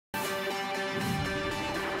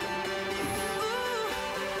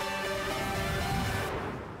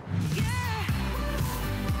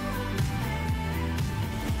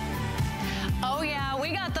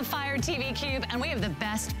TV Cube, and we have the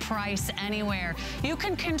best price anywhere. You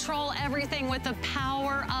can control everything with the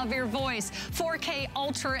power of your voice. 4K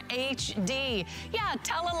Ultra HD. Yeah,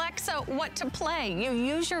 tell Alexa what to play. You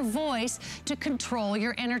use your voice to control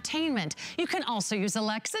your entertainment. You can also use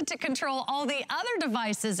Alexa to control all the other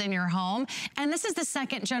devices in your home. And this is the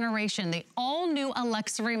second generation. The all-new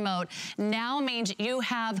Alexa remote now means you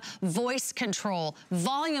have voice control,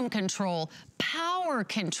 volume control, power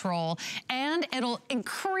control, and it'll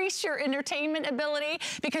increase your entertainment ability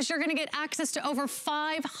because you're gonna get access to over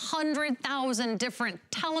 500,000 different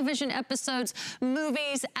television episodes,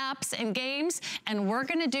 movies, apps, and games. And we're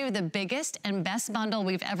gonna do the biggest and best bundle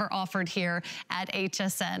we've ever offered here at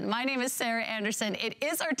HSN. My name is Sarah Anderson. It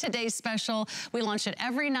is our today's special. We launch it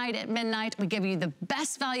every night at midnight. We give you the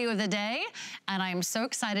best value of the day. And I am so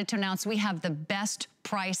excited to announce we have the best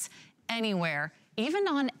price anywhere, even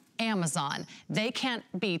on Amazon. They can't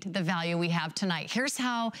beat the value we have tonight. Here's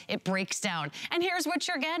how it breaks down. And here's what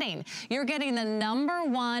you're getting. You're getting the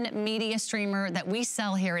 #1 media streamer that we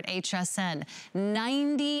sell here at HSN.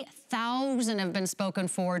 90,000 have been spoken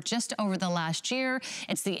for just over the last year.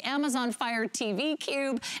 It's the Amazon Fire TV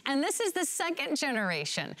Cube, and this is the second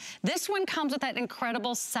generation. This one comes with that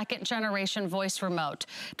incredible second generation voice remote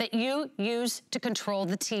that you use to control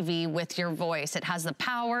the TV with your voice. It has the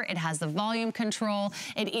power, it has the volume control,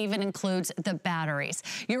 it even includes the batteries.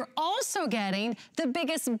 You're also getting the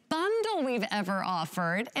biggest bundle we've ever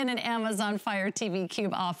offered in an Amazon Fire TV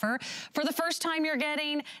Cube offer. For the first time, you're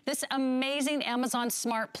getting this amazing Amazon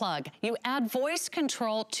Smart Plug. You add voice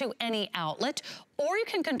control to any outlet, or you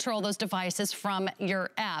can control those devices from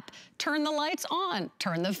your app. Turn the lights on,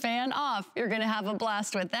 turn the fan off. You're gonna have a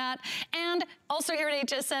blast with that. And also here at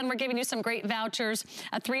HSN, we're giving you some great vouchers,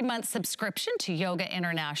 a 3-month subscription to Yoga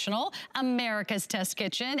International, America's Test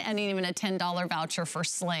Kitchen, and even a $10 voucher for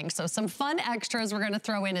Sling. So some fun extras we're gonna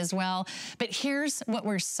throw in as well. But here's what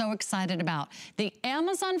we're so excited about. The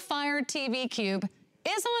Amazon Fire TV Cube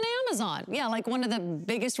is on Amazon. Yeah, like one of the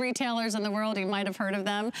biggest retailers in the world. You might have heard of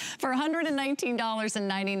them. For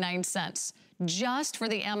 $119.99. Just for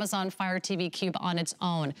the Amazon Fire TV Cube on its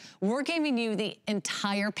own. We're giving you the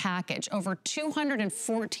entire package, over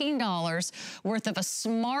 $214 worth of a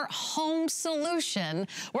smart home solution.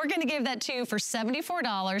 We're gonna give that to you for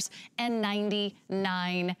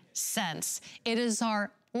 $74.99. It is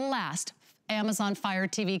our last Amazon Fire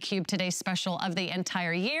TV Cube Today special of the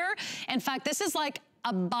entire year. In fact, this is like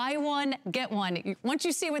a buy one, get one. Once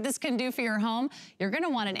you see what this can do for your home, you're gonna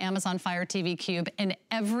want an Amazon Fire TV Cube in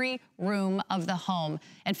every room of the home.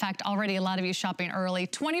 In fact, already a lot of you shopping early.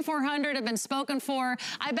 2,400 have been spoken for.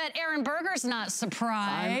 I bet Aaron Berger's not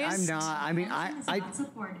surprised. I'm not. I mean, I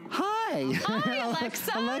Hi. Hi,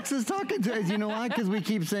 Alexa. Alexa's talking to us. You know why? Because we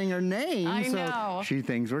keep saying her name. I know. So she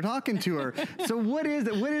thinks we're talking to her. So what is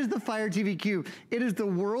it? What is the Fire TV Cube? It is the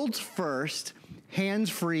world's first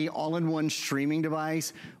hands-free, all-in-one streaming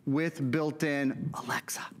device with built-in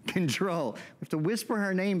Alexa control. We have to whisper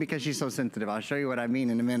her name because she's so sensitive. I'll show you what I mean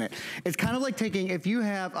in a minute. It's kind of like taking, if you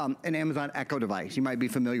have an Amazon Echo device you might be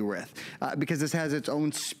familiar with, because this has its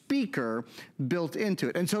own speaker built into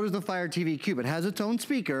it. And so does the Fire TV Cube. It has its own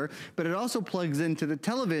speaker, but it also plugs into the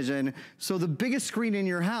television, so the biggest screen in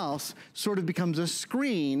your house sort of becomes a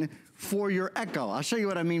screen for your Echo. I'll show you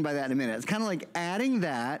what I mean by that in a minute. It's kind of like adding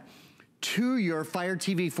that to your Fire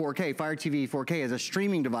TV 4K. Fire TV 4K is a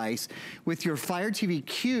streaming device. With your Fire TV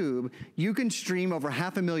Cube, you can stream over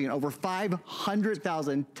 500,000, over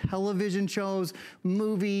 500,000 television shows,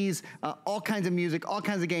 movies, all kinds of music, all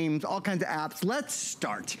kinds of games, all kinds of apps. Let's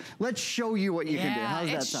start. Let's show you what you can do.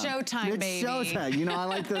 How's that sound? It's showtime, baby. It's showtime. You know, I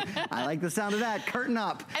like the sound of that. Curtain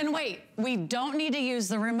up. And wait, we don't need to use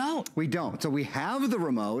the remote. We don't. So we have the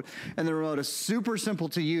remote, and the remote is super simple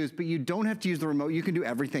to use, but you don't have to use the remote. You can do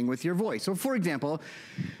everything with your voice. So for example,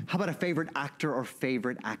 how about a favorite actor or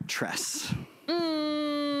favorite actress?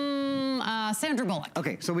 Sandra Bullock.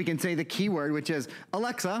 Okay, so we can say the keyword, which is,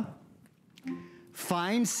 Alexa,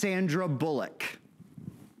 find Sandra Bullock.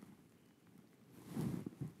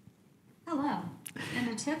 Hello, and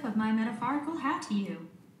a tip of my metaphorical hat to you.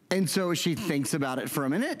 And so she thinks about it for a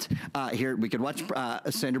minute. Here, we could watch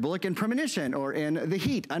Sandra Bullock in Premonition, or in The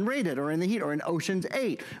Heat, unrated, or in The Heat, or in Ocean's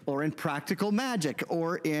 8, or in Practical Magic,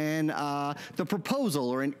 or in The Proposal,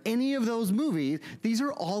 or in any of those movies. These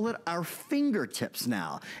are all at our fingertips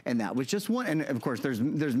now. And that was just one. And of course, there's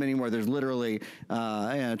many more. There's literally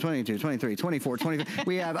 22, 23, 24, 25.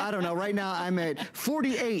 We have, I don't know, right now I'm at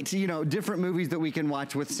 48, you know, different movies that we can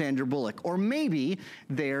watch with Sandra Bullock. Or maybe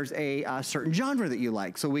there's a certain genre that you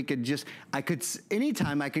like. So we could just,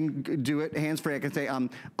 anytime I can do it hands-free, I can say,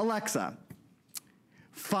 Alexa,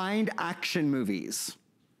 find action movies.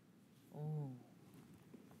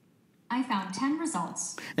 I found 10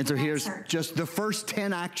 results. And so here's just the first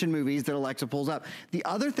 10 action movies that Alexa pulls up. The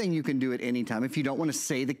other thing you can do at any time, if you don't want to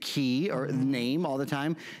say the key or the name all the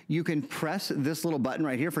time, you can press this little button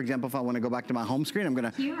right here. For example, if I want to go back to my home screen, I'm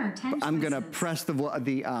gonna press the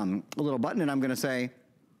little button and I'm gonna say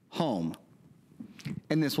home.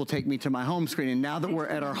 And this will take me to my home screen. And now that we're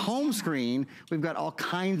at our home screen, we've got all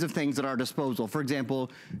kinds of things at our disposal. For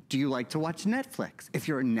example, do you like to watch Netflix? If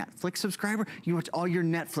you're a Netflix subscriber, you watch all your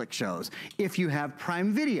Netflix shows. If you have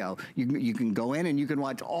Prime Video, you can go in and you can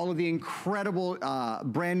watch all of the incredible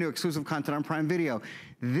brand new exclusive content on Prime Video.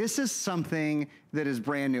 This is something that is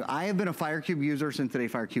brand new. I have been a FireCube user since the day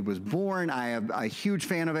FireCube was born. I am a huge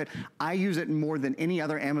fan of it. I use it more than any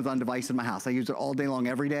other Amazon device in my house. I use it all day long,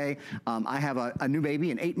 every day. I have a new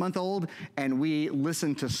baby, an 8-month-old, and we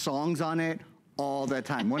listen to songs on it all the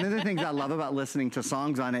time. One of the things I love about listening to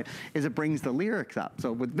songs on it is it brings the lyrics up.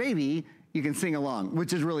 So with baby, you can sing along,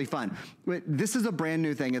 which is really fun. But this is a brand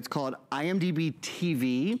new thing. It's called IMDb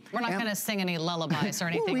TV. We're not going to sing any lullabies or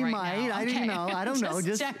anything well, right might. now. I didn't know. I don't know.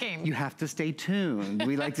 Just checking. You have to stay tuned.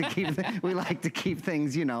 We like to keep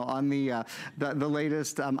things, you know, on the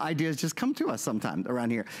latest ideas. Just come to us sometime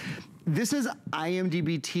around here. This is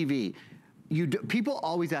IMDb TV. People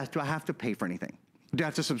always ask, do I have to pay for anything? Do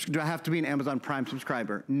I have to be an Amazon Prime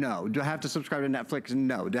subscriber? No. Do I have to subscribe to Netflix?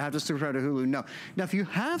 No. Do I have to subscribe to Hulu? No. Now, if you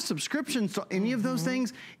have subscriptions to any of those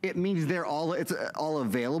things, it means it's all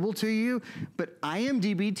available to you. But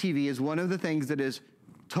IMDb TV is one of the things that is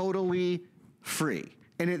totally free.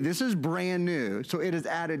 And this is brand new, so it is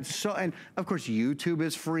added and of course YouTube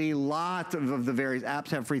is free, lots of the various apps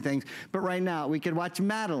have free things, but right now we could watch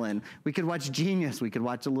Madeline, we could watch Genius, we could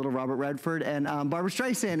watch a little Robert Redford and Barbara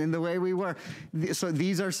Streisand in The Way We Were. So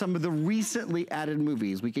these are some of the recently added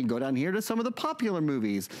movies. We can go down here to some of the popular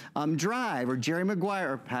movies, Drive or Jerry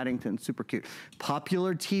Maguire or Paddington, super cute.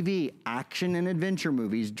 Popular TV, action and adventure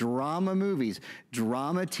movies, drama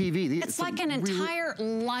TV. It's like an entire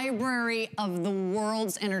library of the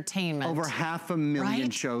world's entertainment. Over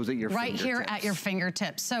 500,000 shows at your fingertips. Right here at your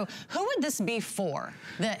fingertips. So who would this be for,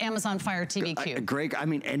 the Amazon Fire TV Cube? Greg, I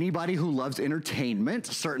mean, anybody who loves entertainment,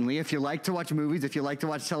 certainly. If you like to watch movies, if you like to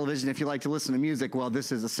watch television, if you like to listen to music, well,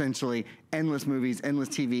 this is essentially endless movies, endless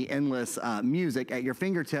TV, endless music at your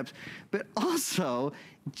fingertips. But also,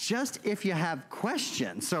 just if you have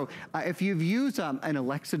questions. So if you've used an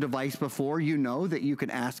Alexa device before, you know that you can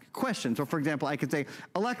ask questions. So for example, I could say,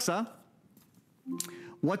 Alexa,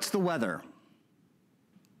 what's the weather?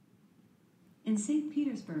 In St.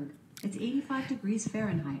 Petersburg, it's 85 degrees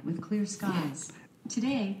Fahrenheit with clear skies.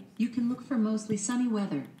 Today, you can look for mostly sunny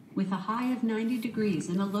weather with a high of 90 degrees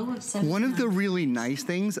and a low of 79. One of the really nice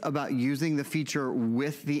things about using the feature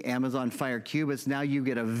with the Amazon Fire Cube is now you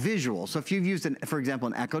get a visual. So if you've used, for example,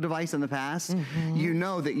 an Echo device in the past, you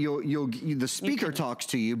know that the speaker talks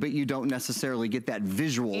to you, but you don't necessarily get that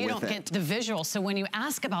visual with it. You don't get the visual. So when you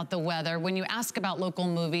ask about the weather, when you ask about local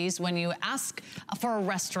movies, when you ask for a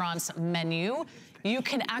restaurant's menu, you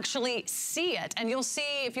can actually see it. And you'll see,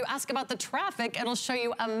 if you ask about the traffic, it'll show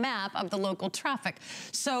you a map of the local traffic.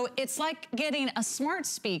 So it's like getting a smart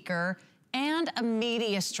speaker and a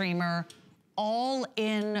media streamer all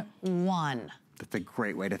in one. That's a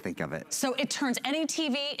great way to think of it. So it turns any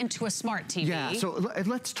TV into a smart TV. Yeah, so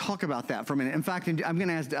let's talk about that for a minute. In fact, I'm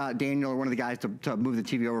gonna ask Daniel or one of the guys to move the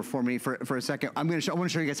TV over for me for a second. I want to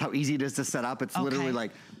show you guys how easy it is to set up. It's literally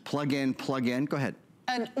like plug in, plug in. Go ahead.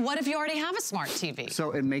 And what if you already have a smart TV?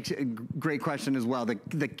 So it makes a great question as well.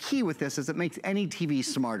 The key with this is it makes any TV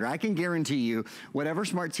smarter. I can guarantee you, whatever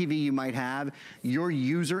smart TV you might have, your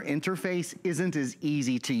user interface isn't as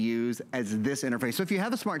easy to use as this interface. So if you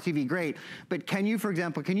have a smart TV, great. But can you, for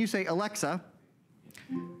example, can you say, Alexa,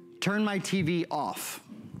 turn my TV off?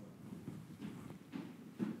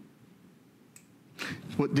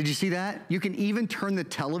 What, did you see that? You can even turn the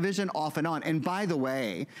television off and on. And by the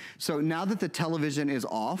way, so now that the television is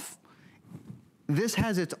off, this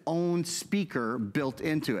has its own speaker built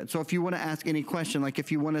into it. So if you want to ask any question, like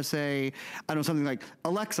if you want to say, I don't know, something like,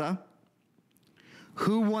 Alexa,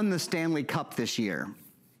 who won the Stanley Cup this year?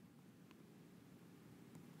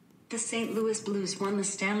 The St. Louis Blues won the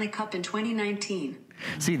Stanley Cup in 2019.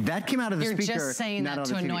 See, that came out of the speaker. You're just saying that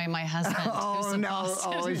to annoy my husband. Oh, no.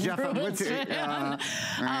 Oh, Jeff, what's it?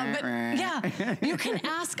 But yeah, you can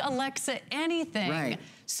ask Alexa anything. Right.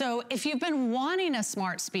 So if you've been wanting a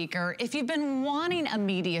smart speaker, if you've been wanting a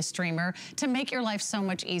media streamer to make your life so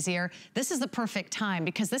much easier, this is the perfect time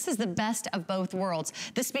because this is the best of both worlds.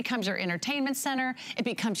 This becomes your entertainment center. It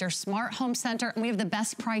becomes your smart home center. And we have the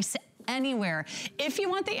best price anywhere. If you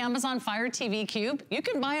want the Amazon Fire TV Cube, you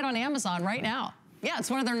can buy it on Amazon right now. Yeah, it's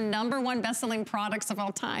one of their #1 best-selling products of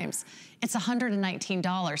all times. It's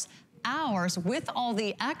 $119. Ours, with all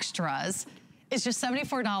the extras, is just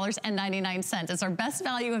 $74.99. It's our best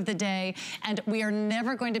value of the day, and we are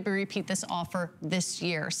never going to repeat this offer this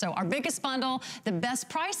year. So our biggest bundle, the best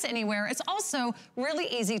price anywhere. It's also really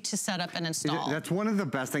easy to set up and install. That's one of the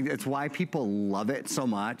best things. It's why people love it so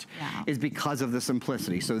much, is because of the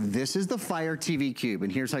simplicity. So this is the Fire TV Cube,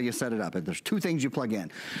 and here's how you set it up. There's 2 things you plug in.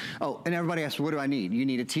 Oh, and everybody asks, what do I need? You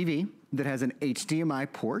need a TV that has an HDMI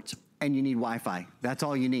port, and you need Wi-Fi. That's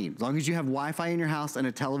all you need. As long as you have Wi-Fi in your house and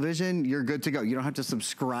a television, you're good to go. You don't have to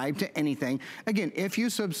subscribe to anything. Again, if you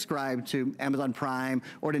subscribe to Amazon Prime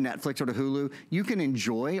or to Netflix or to Hulu, you can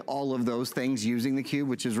enjoy all of those things using the Cube,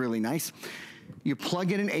 which is really nice. You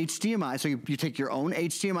plug in an HDMI, so you take your own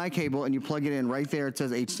HDMI cable and you plug it in right there. It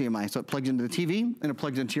says HDMI, so it plugs into the TV and it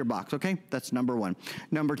plugs into your box, okay? That's #1.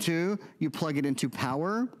 #2, you plug it into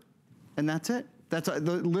power, and that's it. That's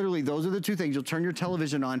literally, those are the 2 things. You'll turn your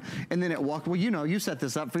television on, and then it walks. Well, you know, you set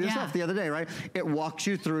this up for yourself the other day, right? It walks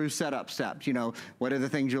you through setup steps. You know, what are the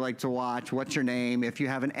things you like to watch? What's your name? If you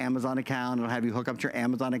have an Amazon account, it'll have you hook up to your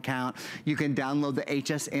Amazon account. You can download the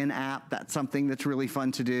HSN app. That's something that's really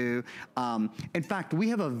fun to do. In fact, we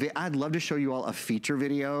have I'd love to show you all a feature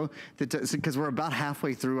video, because we're about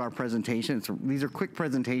halfway through our presentation. So these are quick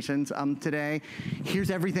presentations today.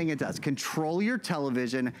 Here's everything it does. Control your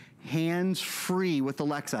television hands-free with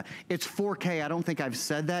Alexa. It's 4K. I don't think I've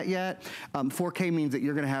said that yet. 4K means that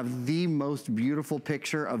you're going to have the most beautiful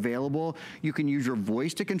picture available. You can use your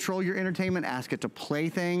voice to control your entertainment, ask it to play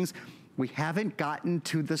things. We haven't gotten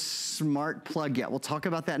to the smart plug yet. We'll talk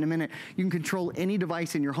about that in a minute. You can control any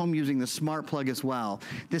device in your home using the smart plug as well.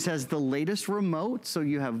 This has the latest remote, so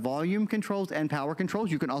you have volume controls and power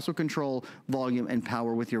controls. You can also control volume and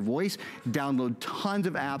power with your voice. Download tons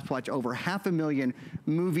of apps, watch over 500,000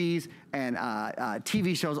 movies and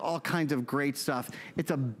TV shows, all kinds of great stuff.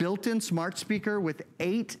 It's a built-in smart speaker with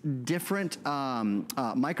 8 different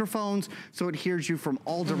microphones, so it hears you from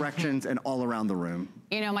all directions and all around the room.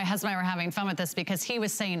 You know, my husband and I were having fun with this because he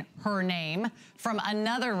was saying her name from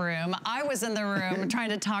another room. I was in the room trying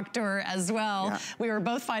to talk to her as well. Yeah. We were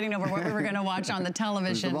both fighting over what we were going to watch on the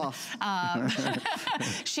television. Who's the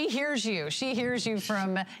boss? She hears you. She hears you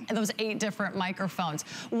from those 8 different microphones.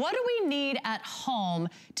 What do we need at home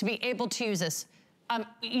to be able to use this?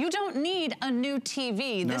 You don't need a new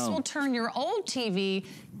TV. No. This will turn your old TV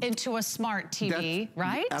into a smart TV,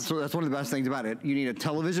 right? Absolutely, that's one of the best things about it. You need a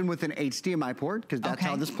television with an HDMI port, because that's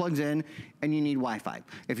how this plugs in, and you need Wi-Fi.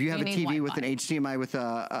 If you have a TV with an HDMI with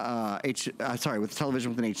with a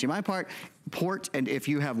television with an HDMI port, and if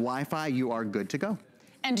you have Wi-Fi, you are good to go.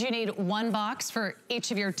 And do you need 1 box for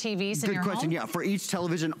each of your TVs in your home? Good question, yeah. For each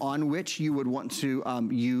television on which you would want to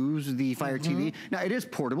use the Fire TV. Now, it is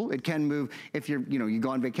portable. It can move if you're, you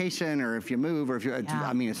go on vacation, or if you move, or if you,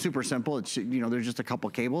 I mean, it's super simple. It's, there's just a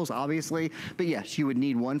couple cables, obviously. But yes, you would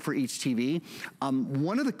need 1 for each TV.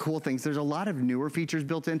 One of the cool things, there's a lot of newer features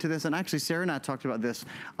built into this. And actually, Sarah and I talked about this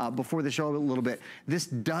before the show a little bit. This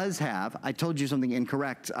does have, I told you something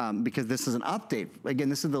incorrect because this is an update. Again,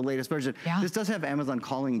 this is the latest version. Yeah. This does have Amazon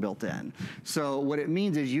calling built in. So what it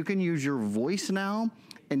means is you can use your voice now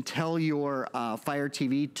and tell your Fire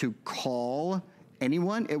TV to call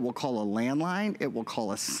anyone. It will call a landline. It will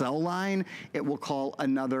call a cell line. It will call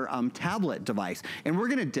another tablet device. And we're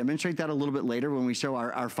going to demonstrate that a little bit later when we show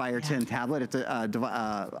our Fire 10 tablet. It's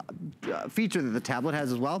a feature that the tablet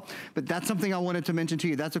has as well. But that's something I wanted to mention to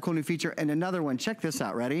you. That's a cool new feature. And another one, check this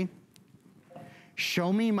out. Ready?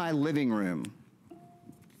 Show me my living room.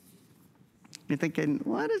 You're thinking,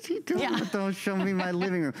 what is he doing? Don't show me my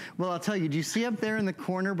living room. Well, I'll tell you, do you see up there in the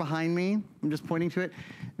corner behind me? I'm just pointing to it.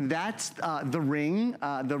 That's the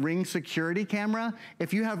Ring security camera.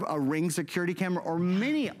 If you have a Ring security camera or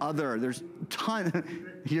many other, there's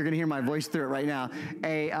you're gonna hear my voice through it right now.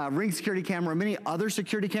 A Ring security camera, many other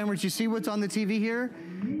security cameras. You see what's on the TV here?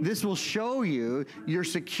 This will show you your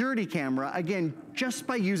security camera, again, just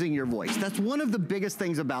by using your voice. That's one of the biggest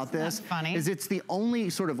things about this. That's funny. Is it's the only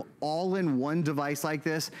sort of all-in-one device like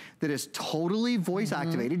this that is totally voice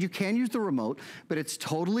activated. You can use the remote, but it's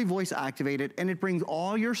totally voice activated, and it brings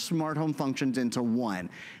all your smart home functions into one.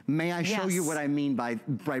 May I show you what I mean by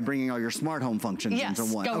bringing all your smart home functions into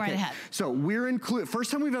one? Go right ahead. So we're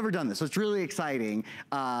first time we've ever done this, so it's really exciting.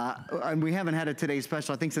 And we haven't had a Today's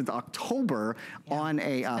Special, I think, since October on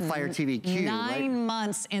a Fire TV Cube. 9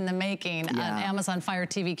 months in the making on Amazon Fire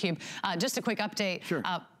TV Cube. Just a quick update. Sure.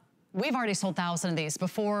 We've already sold 1,000 of these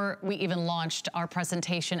before we even launched our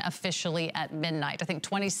presentation officially at midnight. I think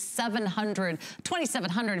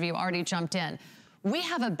 2,700 of you already jumped in. We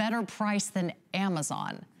have a better price than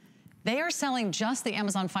Amazon. They are selling just the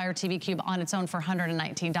Amazon Fire TV Cube on its own for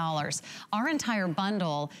 $119. Our entire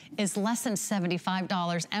bundle is less than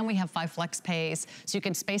 $75, and we have 5 flex pays, so you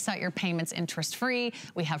can space out your payments interest-free.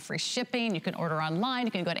 We have free shipping. You can order online.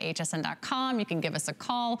 You can go to hsn.com. You can give us a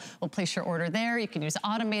call. We'll place your order there. You can use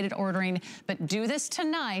automated ordering, but do this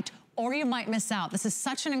tonight, or you might miss out. This is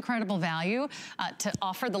such an incredible value to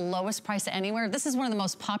offer the lowest price anywhere. This is one of the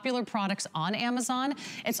most popular products on Amazon.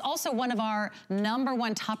 It's also one of our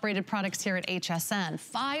 #1 top-rated products here at HSN.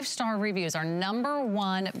 5-star reviews, our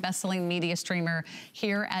 #1 best-selling media streamer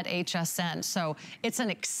here at HSN. So it's an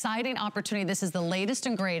exciting opportunity. This is the latest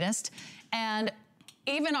and greatest. And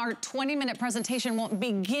even our 20-minute presentation won't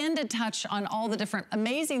begin to touch on all the different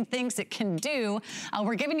amazing things it can do.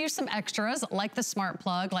 We're giving you some extras, like the smart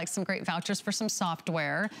plug, like some great vouchers for some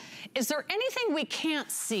software. Is there anything we can't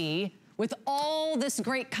see with all this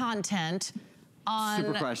great content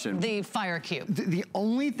on the Fire Cube? The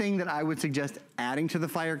only thing that I would suggest adding to the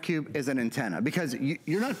Fire Cube is an antenna, because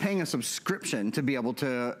you're not paying a subscription to be able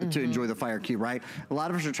to enjoy the Fire Cube, right? A lot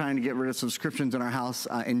of us are trying to get rid of subscriptions in our house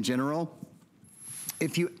in general.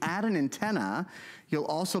 If you add an antenna, you'll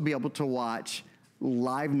also be able to watch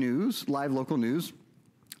live news, live local news,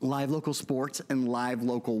 live local sports, and live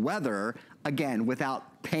local weather, again,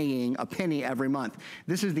 without paying a penny every month.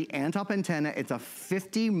 This is the Antop antenna. It's a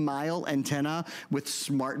 50-mile antenna with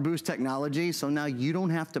Smart Boost technology, so now you don't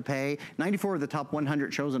have to pay. 94 of the top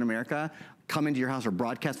 100 shows in America come into your house or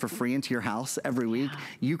broadcast for free into your house every week.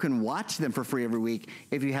 You can watch them for free every week.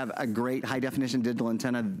 If you have a great high-definition digital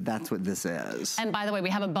antenna, that's what this is. And by the way, we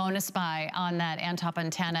have a bonus buy on that Antop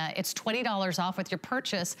antenna. It's $20 off with your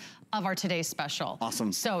purchase of our today's special.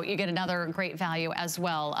 Awesome. So you get another great value as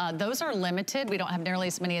well. Those are limited. We don't have nearly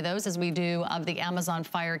as many of those as we do of the Amazon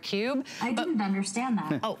Fire Cube. I didn't understand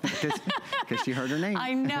that. Oh. Because she heard her name.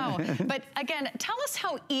 I know. But again, tell us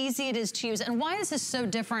how easy it is to use, and why is this so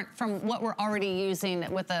different from what we're already using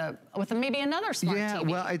with maybe another smart TV? Yeah,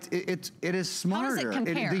 well, it is smarter. How does it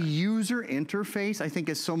compare? The user interface, I think,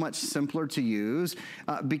 is so much simpler to use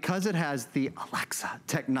because it has the Alexa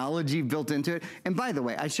technology built into it. And by the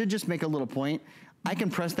way, I should just make a little point. I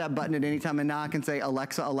can press that button at any time, and now I can say,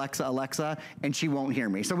 Alexa, Alexa, Alexa, and she won't hear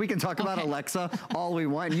me. So we can talk about Alexa all we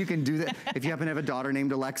want. You can do that. If you happen to have a daughter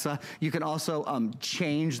named Alexa, you can also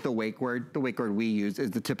change the wake word. The wake word we use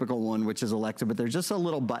is the typical one, which is Alexa, but there's just a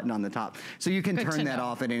little button on the top. So you can turn that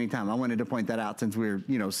off at any time. I wanted to point that out since we're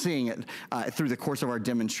seeing it through the course of our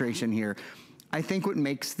demonstration here. I think what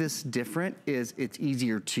makes this different is it's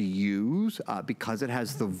easier to use because it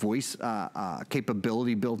has the voice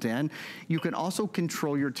capability built in. You can also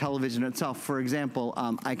control your television itself. For example,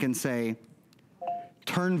 I can say,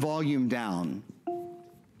 turn volume down.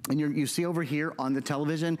 And you see over here on the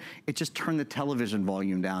television, it just turned the television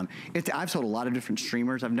volume down. I've sold a lot of different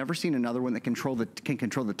streamers. I've never seen another one that can control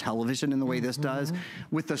the television in the way this does.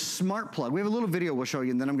 With the smart plug, we have a little video we'll show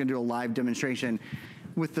you, and then I'm gonna do a live demonstration.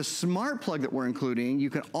 With the smart plug that we're including, you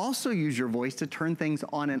can also use your voice to turn things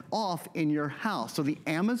on and off in your house. So the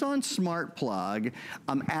Amazon smart plug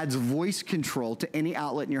adds voice control to any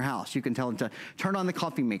outlet in your house. You can tell it to turn on the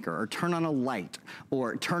coffee maker, or turn on a light,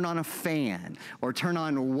 or turn on a fan, or turn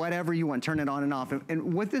on whatever you want, turn it on and off.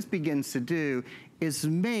 And what this begins to do is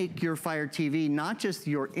make your Fire TV not just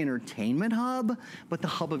your entertainment hub, but the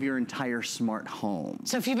hub of your entire smart home.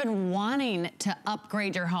 So if you've been wanting to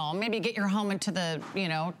upgrade your home, maybe get your home into the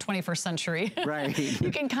 21st century, right?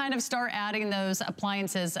 You can kind of start adding those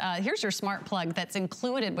appliances. Here's your smart plug that's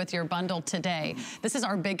included with your bundle today. This is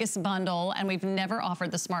our biggest bundle, and we've never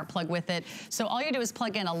offered the smart plug with it. So all you do is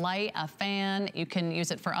plug in a light, a fan. You can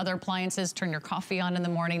use it for other appliances, turn your coffee on in the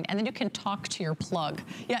morning, and then you can talk to your plug.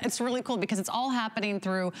 Yeah, it's really cool because it's all happening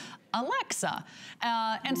through Alexa.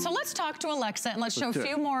 And so let's talk to Alexa, and let's show a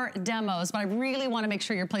few more demos, but I really want to make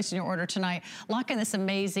sure you're placing your order tonight. Lock in this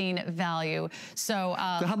amazing value. So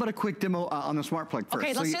how about a quick demo on the smart plug first?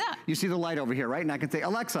 Okay, let's do that. You see the light over here, right? And I can say,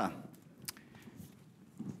 Alexa,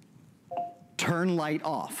 turn light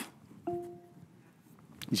off.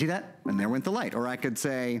 You see that? And there went the light. Or I could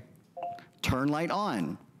say, turn light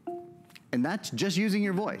on. And that's just using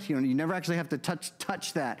your voice. You never actually have to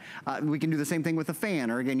touch that. We can do the same thing with a fan,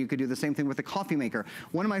 or again, you could do the same thing with a coffee maker.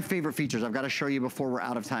 One of my favorite features I've got to show you before we're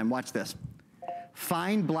out of time. Watch this.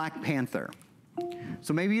 Find Black Panther.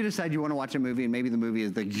 So maybe you decide you want to watch a movie, and maybe the movie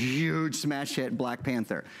is the huge smash hit Black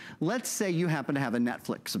Panther. Let's say you happen to have a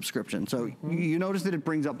Netflix subscription. So you notice that it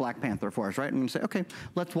brings up Black Panther for us, right? And you say, okay,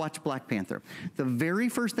 let's watch Black Panther. The very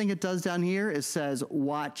first thing it does down here is says,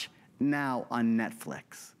 watch now on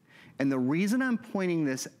Netflix. And the reason I'm pointing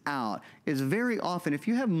this out is very often, if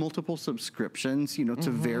you have multiple subscriptions, you know, to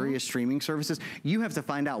various streaming services, you have to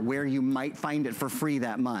find out where you might find it for free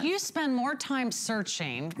that month. You spend more time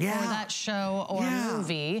searching for that show or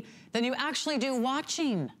movie than you actually do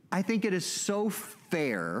watching. I think it is so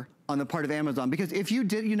fair on the part of Amazon, because if you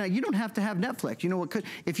did, you know, you don't have to have Netflix. You know what?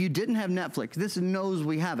 If you didn't have Netflix, this knows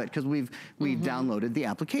we have it because we've downloaded the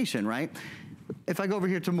application, right? If I go over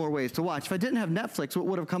here to more ways to watch, if I didn't have Netflix, what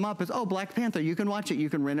would have come up is, oh, Black Panther, you can watch it. You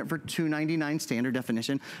can rent it for $2.99 standard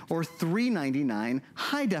definition or $3.99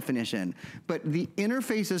 high definition. But the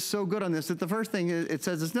interface is so good on this that the first thing it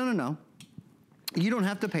says is, no. You don't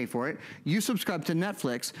have to pay for it. You subscribe to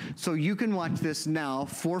Netflix, so you can watch this now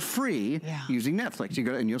for free using Netflix. You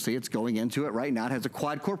go and you'll see it's going into it right now. It has a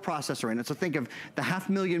quad-core processor in it. So think of the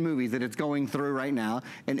 500,000 movies that it's going through right now,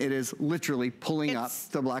 and it is literally pulling up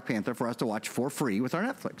the Black Panther for us to watch for free with our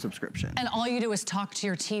Netflix subscription. And all you do is talk to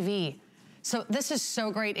your TV. So this is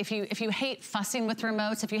so great. If you hate fussing with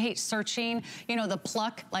remotes, if you hate searching, you know, the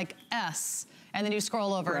pluck, like S, and then you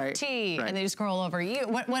scroll over T, and then you scroll over U,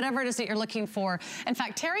 whatever it is that you're looking for. In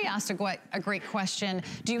fact, Terry asked a great question.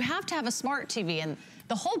 Do you have to have a smart TV? And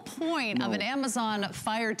the whole point of an Amazon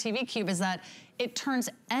Fire TV Cube is that it turns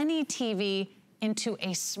any TV into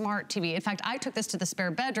a smart TV. In fact, I took this to the spare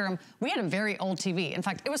bedroom. We had a very old TV. In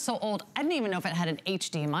fact, it was so old, I didn't even know if it had an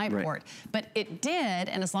HDMI port, but it did,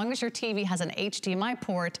 and as long as your TV has an HDMI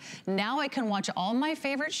port, now I can watch all my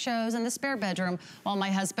favorite shows in the spare bedroom while my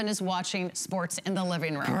husband is watching sports in the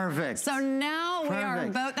living room. Perfect. So now we are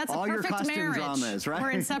both, that's all a perfect marriage. Dramas, right? We're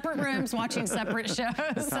in separate rooms watching separate shows.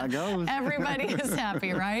 That's how it goes. Everybody is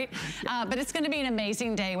happy, right? But it's gonna be an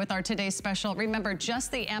amazing day with our today's special. Remember,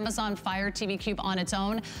 just the Amazon Fire TV Cube on its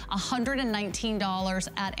own, $119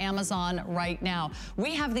 at Amazon right now.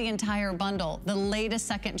 We have the entire bundle, the latest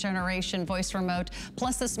second generation voice remote,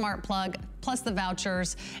 plus the smart plug, plus the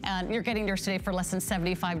vouchers, and you're getting yours today for less than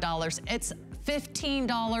 $75. It's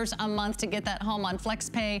 $15 a month to get that home on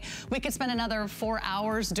FlexPay. We could spend another 4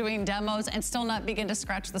 hours doing demos and still not begin to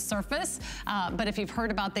scratch the surface. But if you've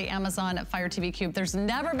heard about the Amazon Fire TV Cube, there's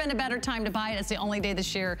never been a better time to buy it. It's the only day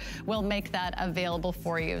this year we'll make that available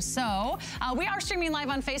for you. So we are streaming live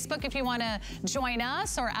on Facebook if you want to join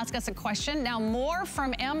us or ask us a question. Now more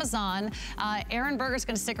from Amazon. Aaron Berger's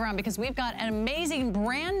going to stick around because we've got an amazing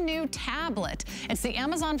brand new tablet. It's the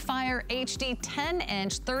Amazon Fire HD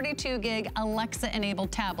 10-inch 32 gig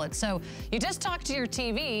Alexa-enabled tablet. So you just talk to your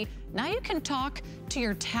TV, now you can talk to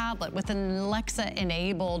your tablet with an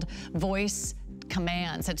Alexa-enabled voice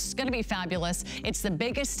commands. It's gonna be fabulous. It's the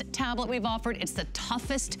biggest tablet we've offered. It's the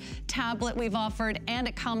toughest tablet we've offered, and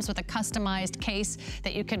it comes with a customized case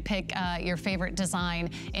that you can pick your favorite design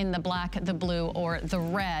in the black, the blue, or the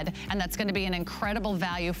red, and that's gonna be an incredible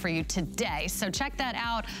value for you today. So check that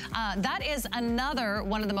out. That is another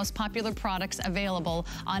one of the most popular products available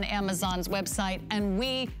on Amazon's website, and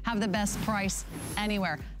we have the best price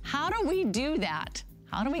anywhere. How do we do that?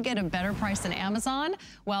 How do we get a better price than Amazon?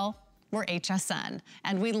 Well, we're HSN,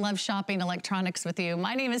 and we love shopping electronics with you.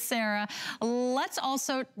 My name is Sarah. Let's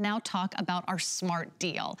also now talk about our smart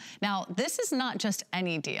deal. Now, this is not just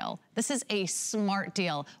any deal. This is a smart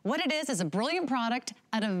deal. What it is a brilliant product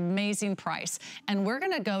at an amazing price. And we're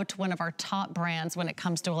gonna go to one of our top brands when it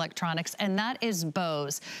comes to electronics, and that is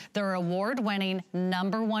Bose. They're award-winning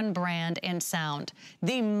 #1 brand in sound,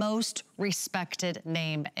 the most respected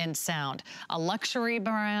name in sound. A luxury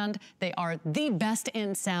brand, they are the best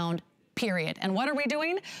in sound, period. And what are we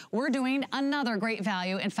doing? We're doing another great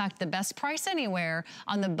value. In fact, the best price anywhere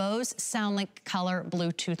on the Bose SoundLink Color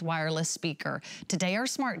Bluetooth wireless speaker. Today, our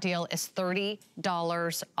smart deal is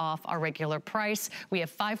 $30 off our regular price. We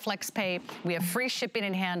have 5 flex pay. We have free shipping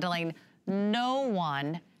and handling. No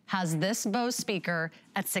one has this Bose speaker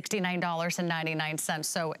at $69.99.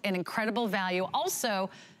 So an incredible value. Also,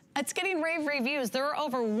 it's getting rave reviews. There are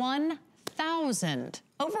over 1,000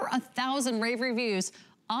 rave reviews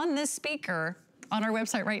on this speaker on our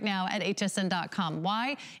website right now at hsn.com.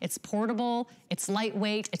 Why? It's portable, it's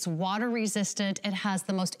lightweight, it's water resistant, it has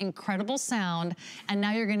the most incredible sound, and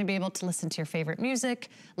now you're gonna be able to listen to your favorite music,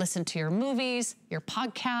 listen to your movies, your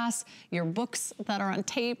podcasts, your books that are on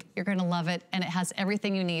tape. You're gonna love it, and it has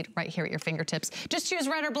everything you need right here at your fingertips. Just choose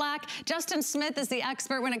red or black. Justin Smith is the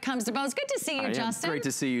expert when it comes to Bose. Good to see you, Justin. Great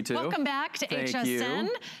to see you too. Welcome back to HSN.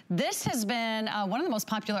 This has been one of the most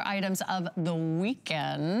popular items of the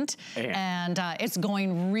weekend, and it's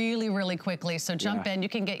going really, really quickly. So jump in. You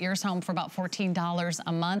can get yours home for about $14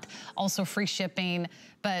 a month. Also free shipping.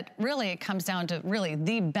 But really, it comes down to really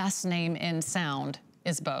the best name in sound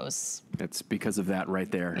is Bose. It's because of that right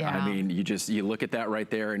there. Yeah. I mean, you look at that right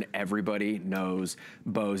there and everybody knows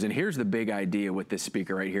Bose. And here's the big idea with this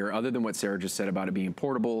speaker right here, other than what Sarah just said about it being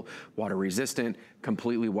portable, water resistant,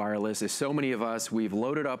 completely wireless, is so many of us, we've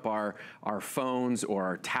loaded up our phones or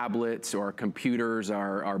our tablets or our computers,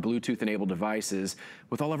 our Bluetooth enabled devices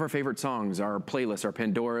with all of our favorite songs, our playlists, our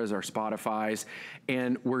Pandoras, our Spotifys,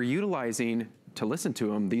 and we're utilizing to listen to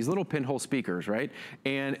them, these little pinhole speakers, right?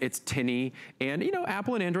 And it's tinny, and you know,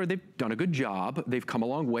 Apple and Android, they've done a good job. They've come a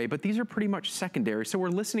long way, but these are pretty much secondary. So we're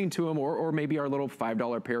listening to them, or maybe our little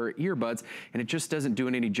 $5 pair of earbuds, and it just doesn't do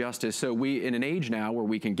it any justice. So we, in an age now where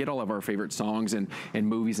we can get all of our favorite songs and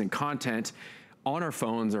movies and content on our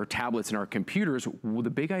phones, our tablets, and our computers, well, the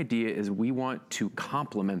big idea is we want to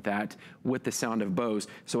complement that with the sound of Bose.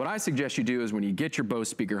 So what I suggest you do is when you get your Bose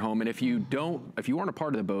speaker home, and if you aren't a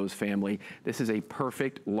part of the Bose family, this is a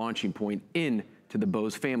perfect launching point into the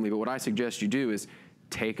Bose family. But what I suggest you do is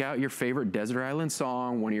take out your favorite desert island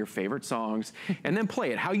song, one of your favorite songs, and then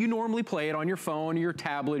play it how you normally play it on your phone, or your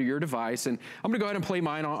tablet, or your device. And I'm gonna go ahead and play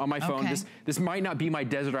mine on my phone. Okay. This might not be my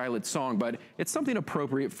desert island song, but it's something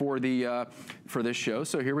appropriate for the for this show.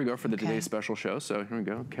 So here we go for the today's special show. So here we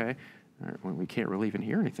go. Okay. All right, well, we can't really even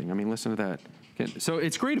hear anything. I mean, listen to that. Okay. So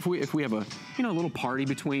it's great if we have a little party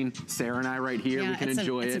between Sarah and I right here. Yeah, we can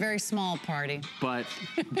enjoy it. It's a very small party. But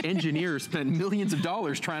engineers spend millions of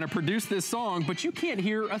dollars trying to produce this song, but you can't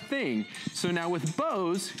hear a thing. So now with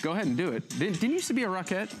Bose, go ahead and do it. Didn't you used to be a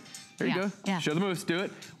rockette? There you go. Yeah. Show the moves, do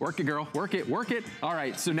it. Work it, girl, work it, work it. All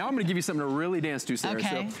right, so now I'm gonna give you something to really dance to, Sarah.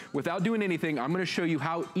 Okay. So without doing anything, I'm gonna show you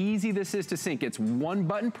how easy this is to sync. It's one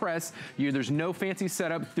button press. There's no fancy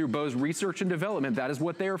setup through Bose research and development. That is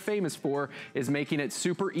what they are famous for, is making it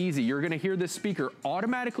super easy. You're gonna hear this speaker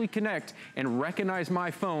automatically connect and recognize my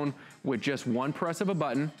phone with just one press of a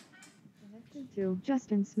button. To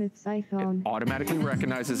Justin Smith's iPhone. It automatically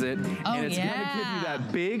recognizes it, and it's yeah. gonna give you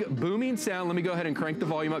that big booming sound. Let me go ahead and crank the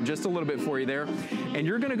volume up just a little bit for you there. And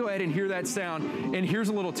you're gonna go ahead and hear that sound. And here's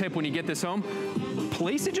a little tip when you get this home.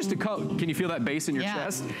 Place it just a couple, can you feel that bass in your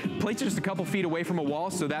chest? Place it just a couple feet away from a wall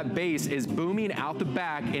so that bass is booming out the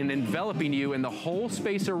back and enveloping you in the whole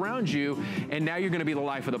space around you. And now you're gonna be the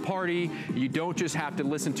life of the party. You don't just have to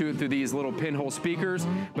listen to it through these little pinhole speakers,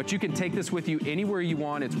 but you can take this with you anywhere you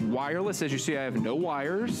want. It's wireless. As you see, I have no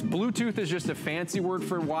wires. Bluetooth is just a fancy word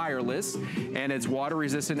for wireless, and it's water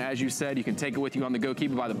resistant. As you said, you can take it with you on the go,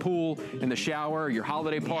 keep it by the pool, in the shower, your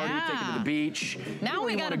holiday party, take it to the beach. Now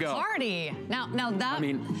we got a party. Now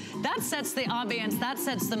that sets the ambience, that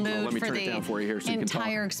sets the mood for the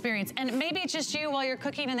entire experience. And maybe it's just you while you're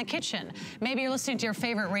cooking in the kitchen. Maybe you're listening to your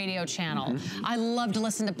favorite radio channel. I love to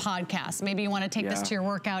listen to podcasts. Maybe you want to take this to your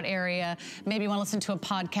workout area. Maybe you want to listen to a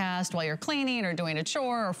podcast while you're cleaning or doing a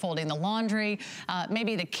chore or folding the laundry.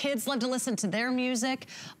 Maybe the kids love to listen to their music.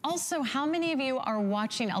 Also, how many of you are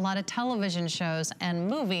watching a lot of television shows and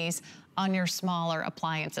movies on your smaller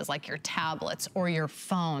appliances, like your tablets or your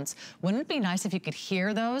phones? Wouldn't it be nice if you could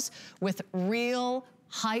hear those with real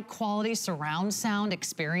high quality surround sound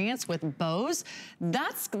experience with Bose?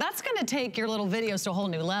 That's gonna take your little videos to a whole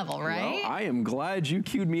new level, right? Well, I am glad you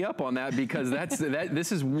queued me up on that, because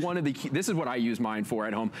this is what I use mine for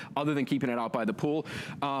at home, other than keeping it out by the pool.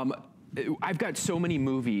 I've got so many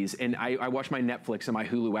movies, and I watch my Netflix and my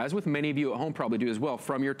Hulu, as with many of you at home probably do as well,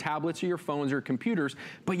 from your tablets or your phones or computers,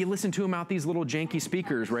 but you listen to them out these little janky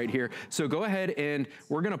speakers right here. So go ahead, and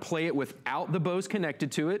we're gonna play it without the Bose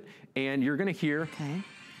connected to it, and you're gonna hear. Okay.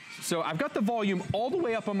 So I've got the volume all the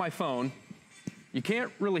way up on my phone. You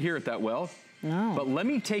can't really hear it that well. No. But let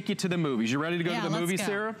me take you to the movies. You ready to go to the movies,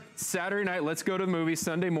 Sarah? Saturday night, let's go to the movies.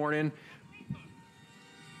 Sunday morning.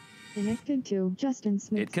 Connected to Justin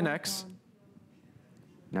Smith. It connects.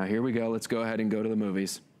 Now here we go. Let's go ahead and go to the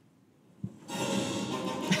movies.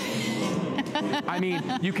 I mean,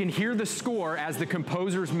 you can hear the score as the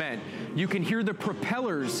composers meant. You can hear the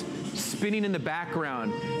propellers spinning in the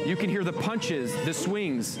background. You can hear the punches, the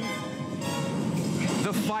swings,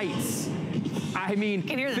 the fights. I mean, you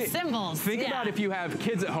can hear the cymbals. Think about if you have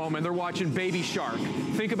kids at home and they're watching Baby Shark.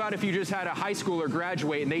 Think about if you just had a high schooler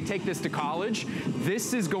graduate and they take this to college.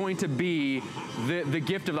 This is going to be the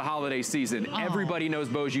gift of the holiday season. Everybody knows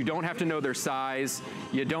Bose. You don't have to know their size.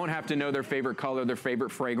 You don't have to know their favorite color, their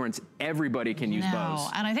favorite fragrance. everybody can use Bose.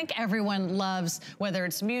 And I think everyone loves, whether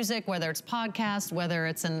it's music, whether it's podcast, whether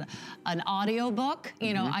it's an audio book.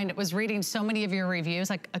 You know, I was reading so many of your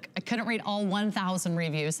reviews. I couldn't read all 1,000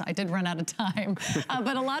 reviews. I did run out of time.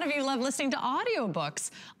 But a lot of you love listening to audiobooks.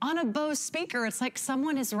 On a Bose speaker, it's like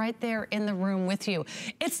someone is right there in the room with you.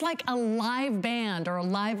 It's like a live band or a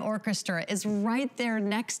live orchestra is right there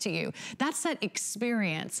next to you. That's that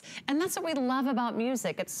experience. And that's what we love about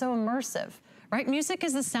music. It's so immersive. Right? Music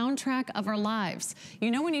is the soundtrack of our lives. You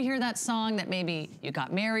know when you hear that song that maybe you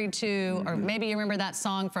got married to, or maybe you remember that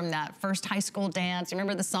song from that first high school dance, you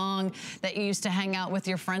remember the song that you used to hang out with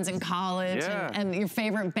your friends in college and your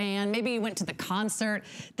favorite band, maybe you went to the concert.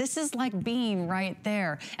 This is like being right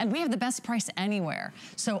there. And we have the best price anywhere.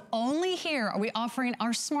 So only here are we offering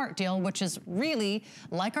our smart deal, which is really,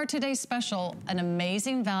 like our today's special, an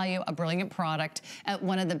amazing value, a brilliant product at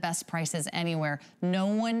one of the best prices anywhere. No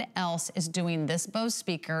one else is doing this Bose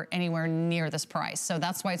speaker anywhere near this price. So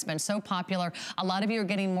that's why it's been so popular. A lot of you are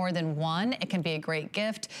getting more than one. It can be a great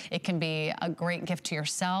gift. It can be a great gift to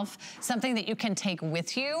yourself, something that you can take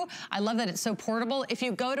with you. I love that it's so portable. If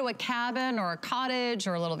you go to a cabin or a cottage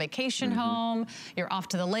or a little vacation home, you're off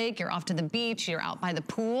to the lake, you're off to the beach, you're out by the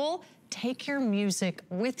pool, take your music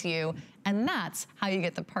with you. And that's how you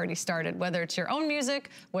get the party started, whether it's your own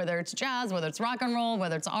music, whether it's jazz, whether it's rock and roll,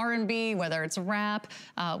 whether it's R&B, whether it's rap,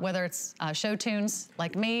 whether it's show tunes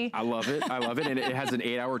like me. I love it. I love it. And it has an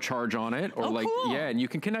 8-hour charge on it. Or cool. Yeah, and you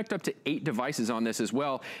can connect up to 8 devices on this as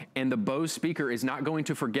well. And the Bose speaker is not going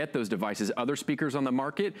to forget those devices. Other speakers on the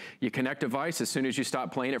market, you connect device, as soon as you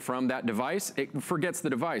stop playing it from that device, it forgets the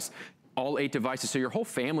device. All 8 devices, so your whole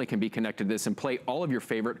family can be connected to this and play all of your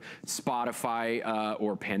favorite Spotify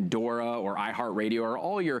or Pandora or iHeartRadio or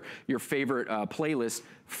all your favorite playlists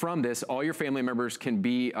from this. All your family members can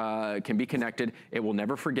be connected. It will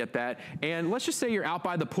never forget that. And let's just say you're out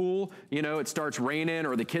by the pool, you know, it starts raining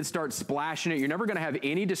or the kids start splashing it. You're never gonna have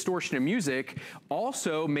any distortion of music.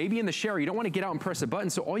 Also, maybe in the shower, you don't wanna get out and press a button,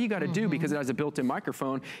 so all you gotta do, because it has a built-in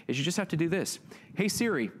microphone, is you just have to do this. Hey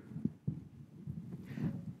Siri,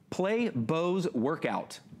 play Bose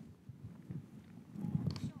Workout.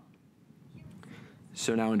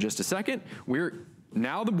 So now in just a second,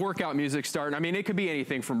 now the workout music's starting. I mean, it could be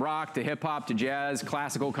anything from rock to hip hop to jazz,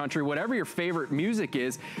 classical, country, whatever your favorite music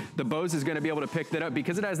is, the Bose is gonna be able to pick that up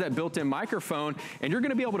because it has that built-in microphone and you're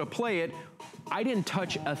gonna be able to play it. I didn't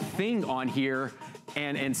touch a thing on here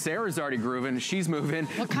and Sarah's already grooving, she's moving.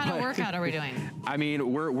 What kind of workout are we doing? I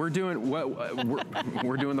mean, we're doing the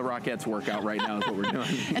Rockettes workout right now is what we're doing.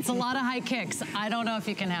 It's a lot of high kicks. I don't know if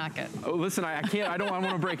you can hack it. Oh, listen, I can't, I want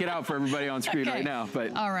to break it out for everybody on screen right now,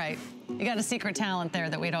 but. All right. You got a secret talent there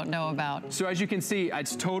that we don't know about. So as you can see,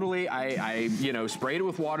 it's totally, I sprayed it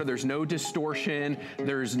with water. There's no distortion.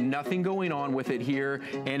 There's nothing going on with it here.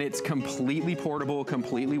 And it's completely portable,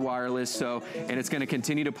 completely wireless. So, and it's gonna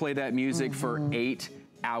continue to play that music for 8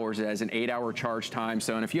 hours. It has an 8-hour charge time.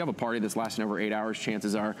 So, and if you have a party that's lasting over 8 hours,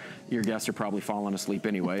 chances are your guests are probably falling asleep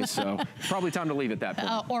anyway. So probably time to leave at that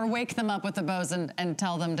point. Or wake them up with the Bose and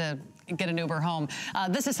tell them to get an Uber home.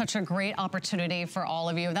 This is such a great opportunity for all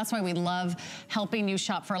of you. That's why we love helping you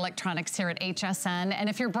shop for electronics here at HSN. And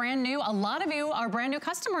if you're brand new, a lot of you are brand new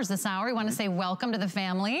customers this hour. We want to say welcome to the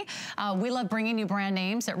family. We love bringing you brand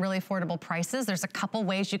names at really affordable prices. There's a couple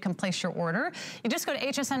ways you can place your order. You just go to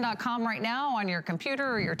hsn.com right now on your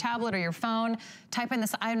computer or your tablet or your phone, type in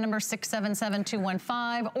this item number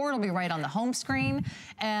 677215, or it'll be right on the home screen,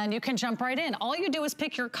 and you can jump right in. All you do is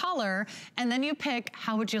pick your color, and then you pick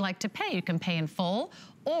how would you like to pay. You can pay in full,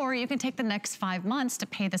 or you can take the next 5 months to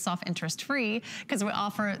pay this off interest-free, because we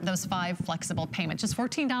offer those 5 flexible payments, just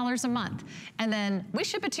 $14 a month. And then we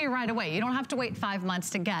ship it to you right away. You don't have to wait 5 months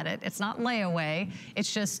to get it. It's not layaway.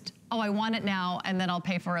 It's just, oh, I want it now, and then I'll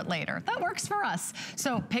pay for it later. That works for us.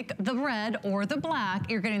 So pick the red or the black.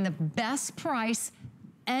 You're getting the best price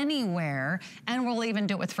anywhere, and we'll even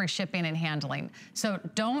do it with free shipping and handling. So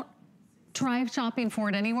don't try shopping for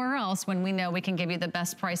it anywhere else when we know we can give you the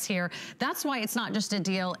best price here. That's why it's not just a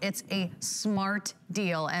deal, it's a smart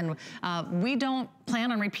deal. And we don't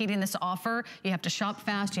plan on repeating this offer. You have to shop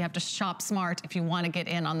fast, you have to shop smart if you want to get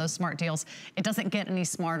in on those smart deals. It doesn't get any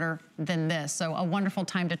smarter than this. So a wonderful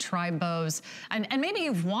time to try Bose. And maybe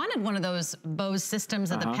you've wanted one of those Bose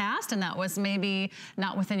systems in the past and that was maybe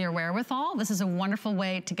not within your wherewithal. This is a wonderful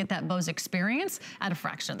way to get that Bose experience at a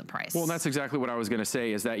fraction of the price. Well, that's exactly what I was gonna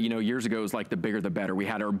say is that, years ago it was like the bigger the better. We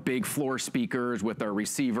had our big floor speakers with our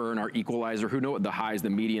receiver and our equalizer. Who know what the highs,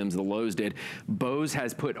 the mediums, the lows did. Bose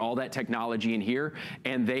has put all that technology in here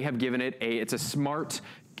and they have given it it's a smart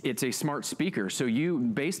it's a smart speaker. So you,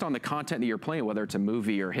 based on the content that you're playing, whether it's a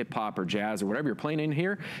movie or hip hop or jazz or whatever you're playing in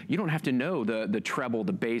here, you don't have to know the treble,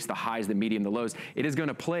 the bass, the highs, the medium, the lows. It is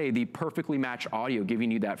gonna play the perfectly matched audio,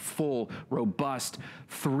 giving you that full, robust,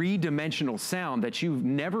 three-dimensional sound that you've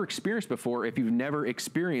never experienced before if you've never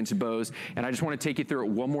experienced Bose. And I just wanna take you through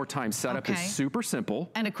it one more time. Setup is super simple.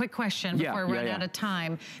 And a quick question before we run out of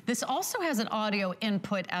time. This also has an audio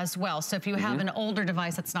input as well. So if you have an older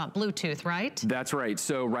device that's not Bluetooth, right? That's right.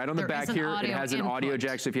 So right on the back here, it has an audio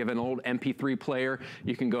jack. So if you have an old MP3 player,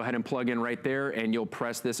 you can go ahead and plug in right there, and you'll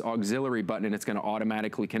press this auxiliary button and it's gonna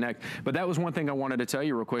automatically connect. But that was one thing I wanted to tell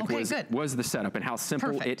you real quick was the setup and how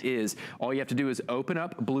simple it is. All you have to do is open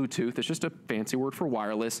up Bluetooth. It's just a fancy word for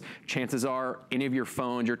wireless. Chances are any of your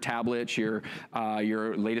phones, your tablets, your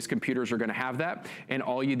latest computers are gonna have that. And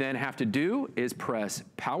all you then have to do is press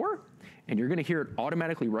power, and you're gonna hear it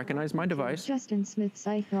automatically recognize my device. Justin Smith's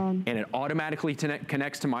iPhone. And it automatically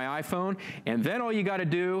connects to my iPhone. And then all you gotta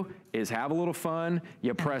do is have a little fun.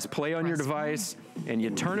 You press play on your device, and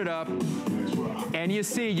you turn it up, and you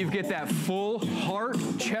see you get that full heart,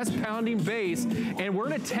 chest-pounding bass. And we're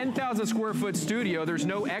in a 10,000 square foot studio. There's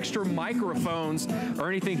no extra microphones or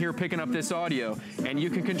anything here picking up this audio. And you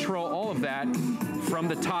can control all of that from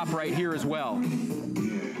the top right here as well.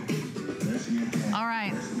 All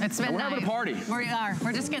right, it's midnight. We're having a party. We are.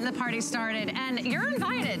 We're just getting the party started. And you're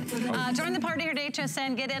invited. Join the party here at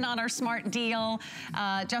HSN. Get in on our smart deal.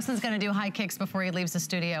 Justin's going to do high kicks before he leaves the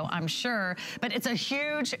studio, I'm sure. But it's a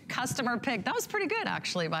huge customer pick. That was pretty good,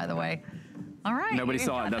 actually, by the way. All right. Nobody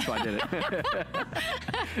saw it, that's why I did it.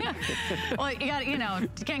 Well, you got, you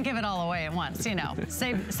can't give it all away at once,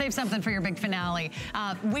 Save something for your big finale.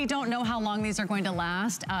 We don't know how long these are going to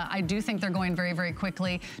last. I do think they're going very, very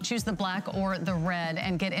quickly. Choose the black or the red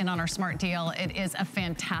and get in on our smart deal. It is a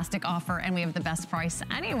fantastic offer, and we have the best price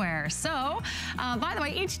anywhere. So, by the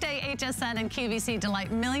way, each day HSN and QVC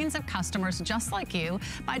delight millions of customers just like you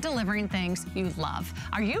by delivering things you love.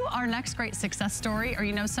 Are you our next great success story, or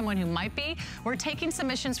you know someone who might be? We're taking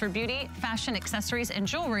submissions for beauty, fashion, accessories, and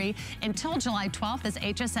jewelry until July 12th as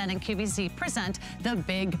HSN and QVC present The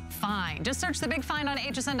Big Find. Just search The Big Find on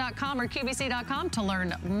hsn.com or qvc.com to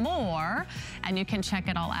learn more, and you can check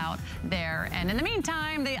it all out there. And in the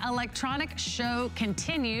meantime, the electronic show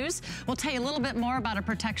continues. We'll tell you a little bit more about a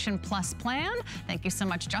Protection Plus plan. Thank you so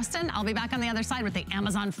much, Justin. I'll be back on the other side with the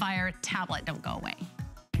Amazon Fire tablet. Don't go away.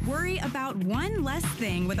 Worry about one less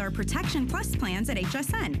thing with our Protection Plus plans at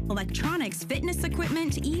HSN. Electronics, fitness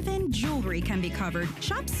equipment, even jewelry can be covered.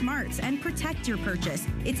 Shop smart and protect your purchase.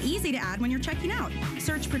 It's easy to add when you're checking out.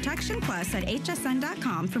 Search Protection Plus at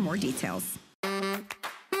hsn.com for more details.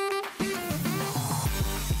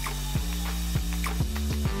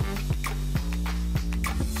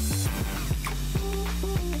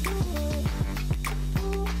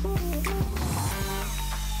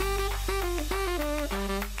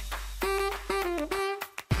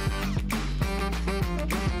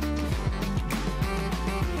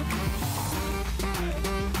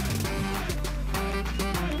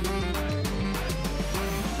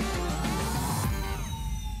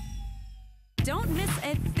 Don't miss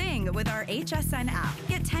a thing with our HSN app.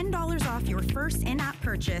 Get $10 off your first in-app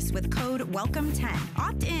purchase with code WELCOME10.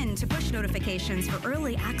 Opt in to push notifications for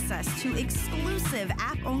early access to exclusive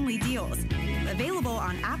app-only deals. Available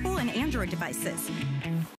on Apple and Android devices.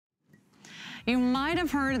 You might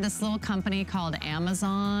have heard of this little company called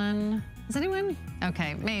Amazon. Is anyone?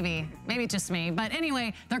 Okay, maybe just me. But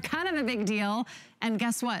anyway, they're kind of a big deal. And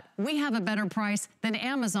guess what? We have a better price than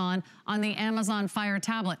Amazon on the Amazon Fire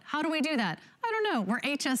tablet. How do we do that? I don't know. We're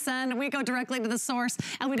HSN. We go directly to the source,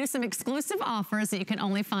 and we do some exclusive offers that you can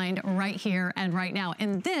only find right here and right now.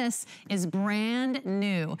 And this is brand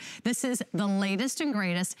new. This is the latest and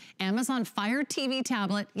greatest Amazon Fire TV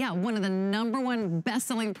tablet. Yeah, one of the #1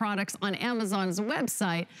 best-selling products on Amazon's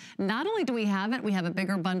website. Not only do we have it, we have a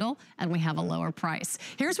bigger bundle, and we have a lower price.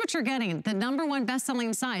 Here's what you're getting. The #1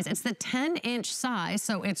 best-selling size. It's the 10-inch size,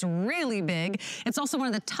 so it's really big. It's also one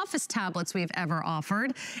of the toughest tablets we've ever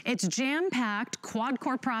offered. It's jam-packed,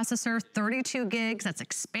 quad-core processor, 32 gigs, that's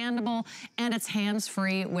expandable, and it's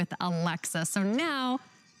hands-free with Alexa. So now,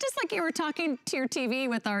 just like you were talking to your TV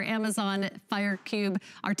with our Amazon Fire Cube,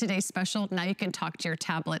 our today's special, now you can talk to your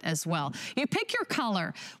tablet as well. You pick your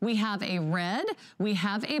color. We have a red, we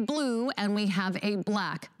have a blue, and we have a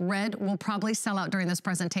black. Red will probably sell out during this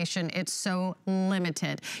presentation. It's so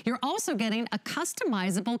limited. You're also getting a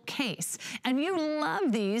customizable case. And you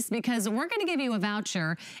love these because we're gonna give you a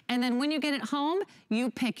voucher, and then when you get it home, you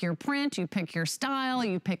pick your print, you pick your style,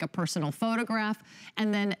 you pick a personal photograph,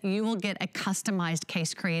 and then you will get a customized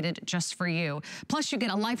case created created just for you. Plus, you get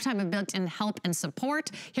a lifetime of built-in help and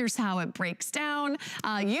support. Here's how it breaks down.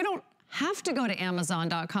 You don't have to go to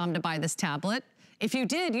Amazon.com to buy this tablet. If you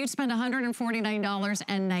did, you'd spend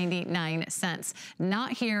 $149.99.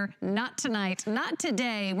 Not here, not tonight, not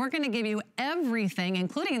today. We're gonna give you everything,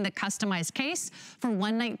 including the customized case for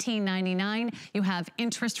 $119.99. You have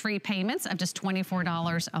interest-free payments of just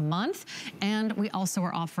 $24 a month. And we also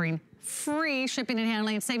are offering free shipping and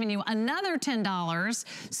handling, saving you another $10.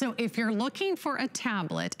 So if you're looking for a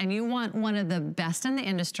tablet and you want one of the best in the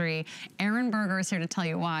industry, Aaron Berger is here to tell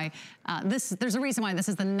you why. There's a reason why this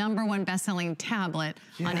is the #1 best-selling tablet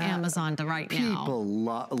on Amazon right now. People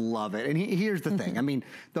love it. And here's the thing. I mean,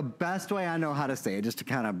 the best way I know how to say it, just to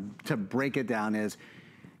kind of to break it down, is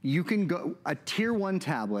you can go, a tier 1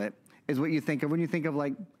 tablet is what you think of when you think of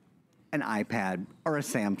like an iPad or a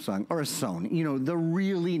Samsung or a Sony, you know, the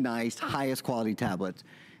really nice, highest quality tablets.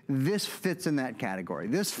 This fits in that category.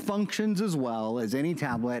 This functions as well as any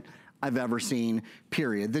tablet I've ever seen,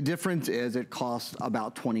 period. The difference is it costs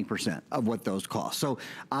about 20% of what those cost. So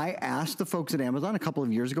I asked the folks at Amazon a couple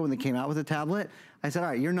of years ago when they came out with a tablet, I said, all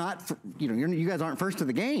right, you're not, you guys aren't first to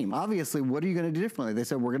the game. Obviously, what are you gonna do differently? They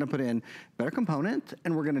said, we're gonna put in better components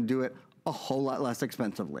and we're gonna do it a whole lot less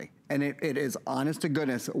expensively. And it is honest to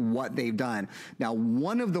goodness what they've done. Now,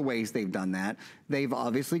 one of the ways they've done that, they've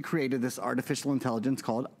obviously created this artificial intelligence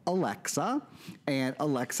called Alexa, and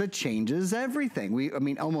Alexa changes everything. I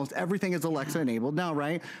mean, almost everything is Alexa enabled now,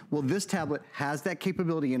 right? Well, this tablet has that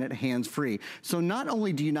capability in it, hands-free. So not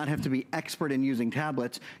only do you not have to be expert in using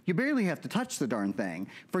tablets, you barely have to touch the darn thing.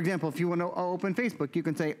 For example, if you want to open Facebook, you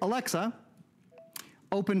can say, Alexa,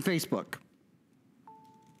 open Facebook.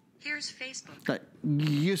 Here's Facebook.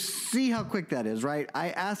 You see how quick that is, right?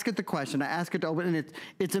 I ask it the question, I ask it to open, and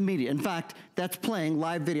it's immediate. In fact, that's playing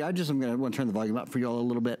live video. I'm gonna turn the volume up for you all a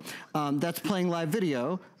little bit. That's playing live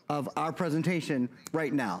video of our presentation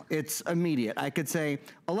right now. It's immediate. I could say,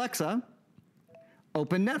 Alexa,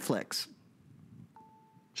 open Netflix.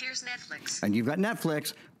 Here's Netflix. And you've got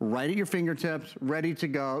Netflix right at your fingertips, ready to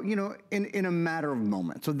go, you know, in a matter of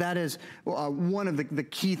moments. So that is one of the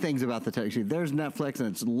key things about the technology. There's Netflix, and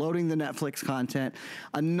it's loading the Netflix content.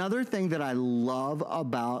 Another thing that I love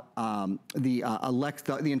about the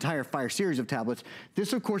Alexa, the entire Fire series of tablets,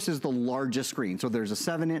 this of course is the largest screen. So there's a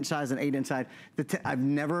 7-inch size, an 8-inch size. I've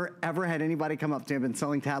never ever had anybody come up to me. I've been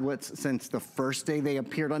selling tablets since the first day they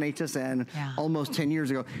appeared on HSN, almost 10 years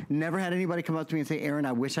ago. Never had anybody come up to me and say, Aaron,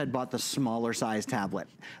 I wish I'd bought the smaller size tablet.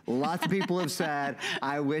 Lots of people have said,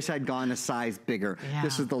 I wish I'd gone a size bigger.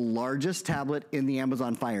 This is the largest tablet in the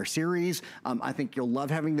Amazon Fire series. I think you'll love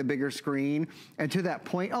having the bigger screen. And to that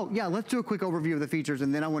point, let's do a quick overview of the features,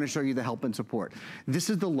 and then I want to show you the help and support. This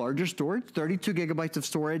is the largest storage, 32 gigabytes of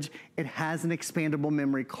storage. It has an expandable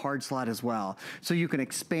memory card slot as well. So you can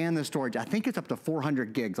expand the storage. I think it's up to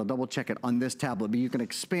 400 gigs. I'll double check it on this tablet, but you can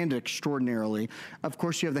expand it extraordinarily. Of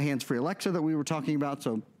course, you have the hands-free Alexa that we were talking about,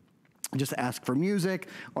 so just ask for music,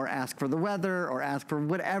 or ask for the weather, or ask for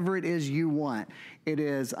whatever it is you want. It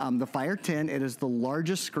is the Fire 10. It is the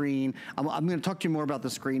largest screen. I'm going to talk to you more about the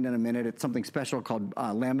screen in a minute. It's something special called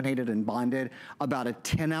laminated and bonded. About a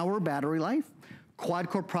 10-hour battery life.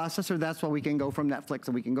 Quad-core processor, that's why we can go from Netflix,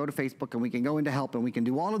 and we can go to Facebook, and we can go into help, and we can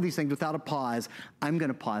do all of these things without a pause. I'm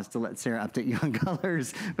gonna pause to let Sarah update you on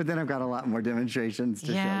colors, but then I've got a lot more demonstrations to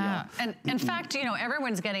show you. And in fact, you know,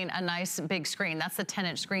 everyone's getting a nice big screen. That's the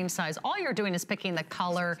 10-inch screen size. All you're doing is picking the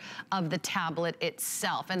color of the tablet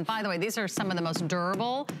itself. And by the way, these are some of the most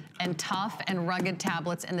durable and tough and rugged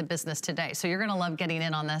tablets in the business today. So you're gonna love getting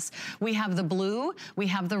in on this. We have the blue, we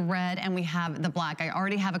have the red, and we have the black. I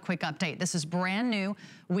already have a quick update. This is brand new.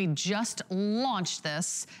 We just launched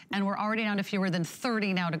this, and we're already down to fewer than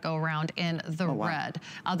 30 now to go around in the red.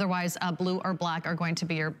 Otherwise, blue or black are going to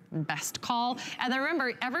be your best call. And then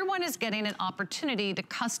remember, everyone is getting an opportunity to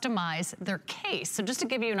customize their case. So just to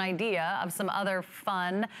give you an idea of some other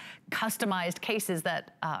fun customized cases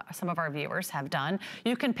that some of our viewers have done,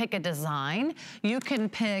 you can pick a design, you can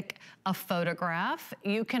pick a photograph,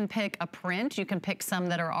 you can pick a print, you can pick some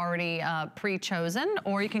that are already pre-chosen,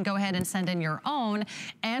 or you can go ahead and send in your own,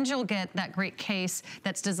 and you'll get that great case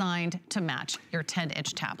that's designed to match your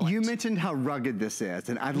 10-inch tablet. You mentioned how rugged this is,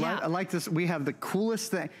 and I like this. We have the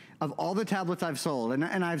coolest thing of all the tablets I've sold,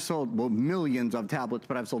 and I've sold, well, millions of tablets,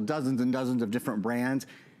 but I've sold dozens and dozens of different brands.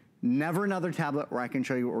 Never another tablet where I can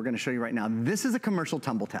show you what we're gonna show you right now. This is a commercial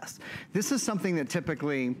tumble test. This is something that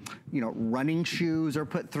typically, you know, running shoes are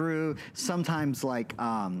put through, sometimes like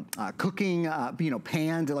cooking, you know,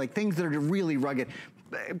 pans, like things that are really rugged.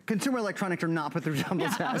 consumer electronics are not put through tumble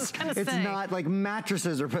tests. I was gonna It's say. not like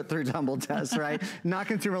mattresses are put through tumble tests, right? Not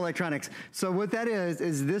consumer electronics. So what that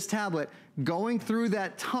is this tablet going through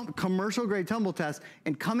that commercial grade tumble test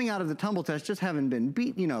and coming out of the tumble test, just having been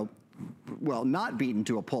beat, you know, well, not beaten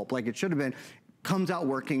to a pulp like it should have been, comes out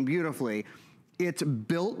working beautifully. It's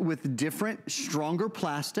built with different, stronger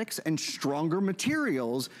plastics and stronger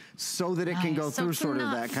materials so that it can go through sort of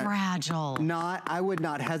that kind. Fragile. I would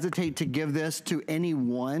not hesitate to give this to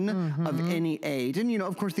anyone of any age. And you know,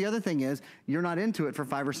 of course, the other thing is you're not into it for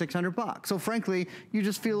 $500 or $600. So frankly, you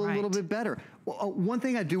just feel a little bit better. Well, one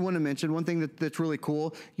thing I do want to mention, one thing that's really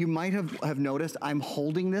cool, you might have noticed I'm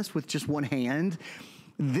holding this with just one hand.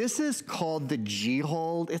 This is called the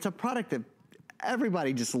G-Hold. It's a product that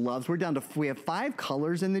everybody just loves. We have 5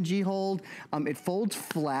 colors in the G-Hold. It folds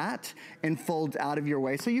flat and folds out of your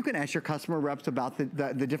way. So you can ask your customer reps about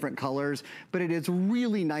the different colors, but it is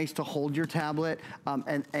really nice to hold your tablet.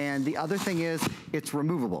 And the other thing is it's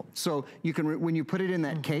removable. So you can, when you put it in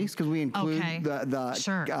that case, because we include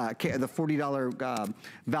the $40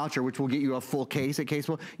 voucher, which will get you a full case at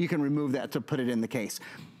Casewell, you can remove that to put it in the case.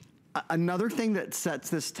 Another thing that sets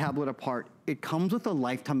this tablet apart, it comes with a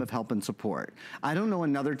lifetime of help and support. I don't know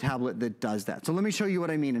another tablet that does that. So let me show you what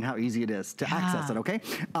I mean and how easy it is to access it, okay?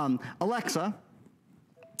 Alexa,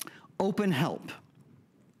 open help.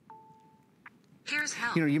 Here's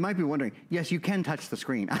help. You know, you might be wondering, yes, you can touch the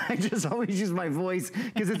screen. I just always use my voice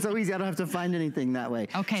because it's so easy. I don't have to find anything that way.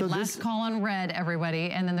 Okay, so last call on red, everybody,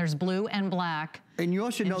 and then there's blue and black. And you all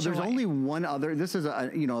should know there's only one other, this is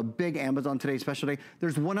a big Amazon Today special day.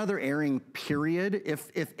 There's one other airing period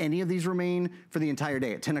if any of these remain for the entire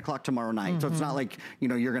day at 10 o'clock tomorrow night. So it's not like, you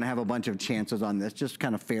know, you're gonna have a bunch of chances on this, just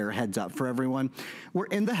kind of fair heads up for everyone. We're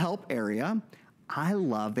in the help area.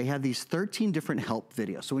 They have these 13 different help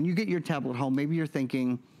videos. So when you get your tablet home, maybe you're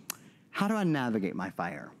thinking, how do I navigate my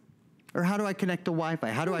Fire? Or how do I connect to Wi-Fi?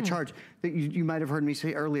 How do I charge? You might have heard me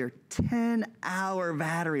say earlier, 10-hour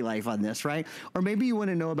battery life on this, right? Or maybe you want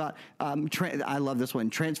to know about, I love this one,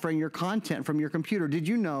 transferring your content from your computer. Did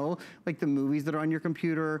you know, like the movies that are on your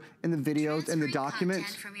computer and the videos and the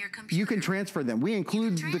documents, you can transfer them. We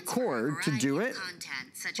include the cord to do it.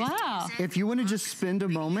 Wow. If you want to just spend a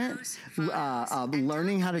moment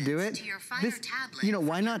learning how to do it, you know,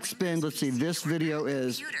 why not spend, let's see, this video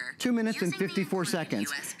is 2 minutes and 54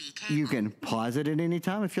 seconds. You can pause it at any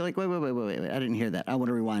time if you're like, wait, I didn't hear that. I want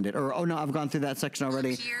to rewind it. Or, oh no, I've gone through that section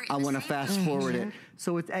already. I want to fast forward it.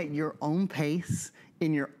 So it's at your own pace,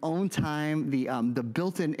 in your own time. The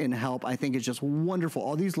built-in help, I think, is just wonderful.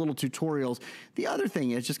 All these little tutorials. The other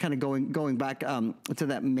thing is just kind of going back to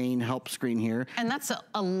that main help screen here. And that's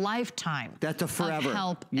a lifetime. That's a forever of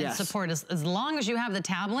help and support. As long as you have the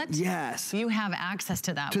tablet, you have access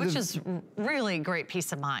to that, which is really great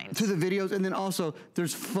peace of mind. To the videos, and then also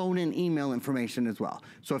there's phone and email information as well.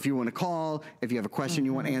 So if you want to call, if you have a question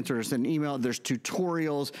you want answered, or send an email, there's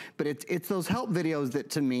tutorials. But it's those help videos that,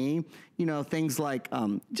 to me, you know, things like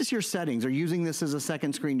just your settings, or using this as a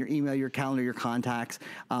second screen, your email, your calendar, your contacts.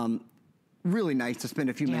 Really nice to spend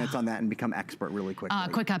a few minutes on that and become expert really quickly.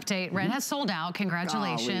 Quick update, Red has sold out.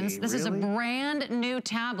 Congratulations. This is a brand new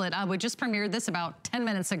tablet. We just premiered this about 10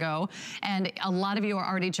 minutes ago, and a lot of you are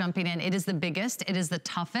already jumping in. It is the biggest, it is the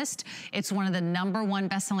toughest. It's one of the #1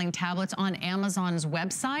 best-selling tablets on Amazon's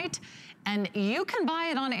website. And you can buy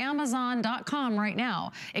it on Amazon.com right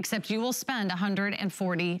now, except you will spend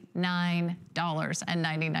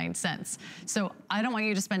 $149.99. So I don't want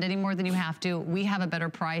you to spend any more than you have to. We have a better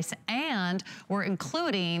price, and we're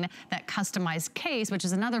including that customized case, which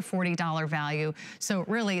is another $40 value. So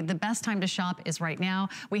really, the best time to shop is right now.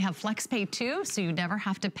 We have FlexPay too, so you never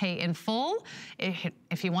have to pay in full.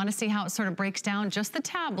 If you want to see how it sort of breaks down, just the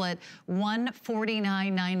tablet,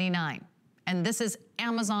 $149.99. And this is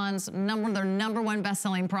Amazon's their #1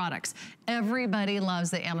 best-selling products. Everybody loves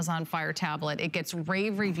the Amazon Fire tablet. It gets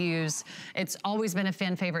rave reviews. It's always been a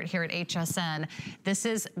fan favorite here at HSN. This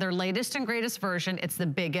is their latest and greatest version. It's the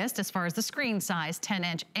biggest as far as the screen size,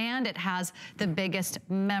 10-inch, and it has the biggest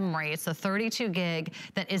memory. It's the 32 gig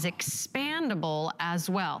that is expandable as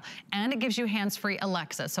well. And it gives you hands-free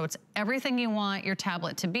Alexa. So it's everything you want your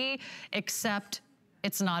tablet to be, except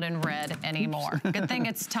it's not in red anymore. Good thing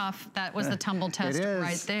it's tough. That was the tumble test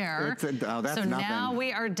right there. So now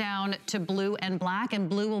we are down to blue and black, and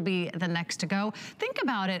blue will be the next to go. Think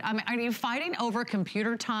about it. I mean, are you fighting over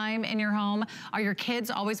computer time in your home? Are your kids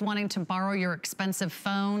always wanting to borrow your expensive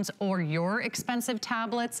phones or your expensive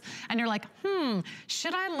tablets? And you're like,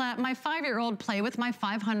 should I let my 5-year-old play with my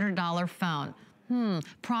 $500 phone?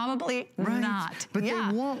 Probably not. But they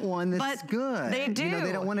want one that's good. They do. You know,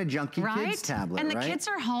 they don't want a junky kids tablet, And the kids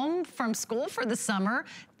are home from school for the summer.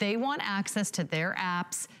 They want access to their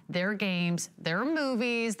apps, their games, their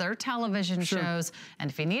movies, their television shows. And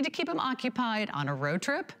if you need to keep them occupied on a road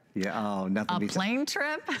trip, a plane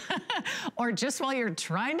trip, or just while you're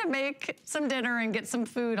trying to make some dinner and get some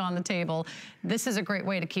food on the table, this is a great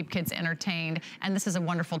way to keep kids entertained. And this is a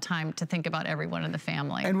wonderful time to think about everyone in the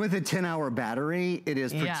family. And with a 10-hour battery, it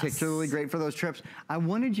is particularly great for those trips. I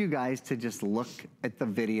wanted you guys to just look at the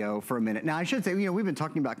video for a minute. Now, I should say, you know, we've been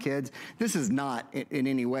talking about kids. This is not in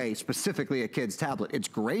any way specifically a kid's tablet. It's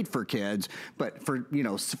great for kids, but for, you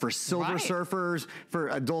know, for silver surfers, for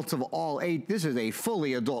adults of all age, this is a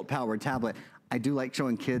fully adult powered tablet. I do like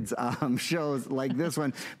showing kids shows like this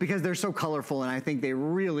one because they're so colorful, and I think they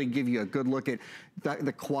really give you a good look at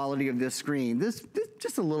the quality of this screen. This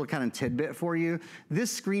just a little kind of tidbit for you. This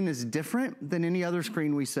screen is different than any other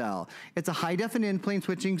screen we sell. It's a high-definition in-plane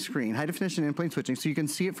switching screen, high-definition in-plane switching, so you can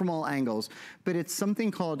see it from all angles, but it's something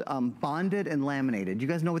called bonded and laminated. You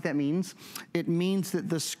guys know what that means? It means that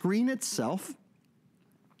the screen itself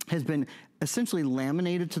has been essentially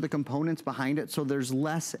laminated to the components behind it, so there's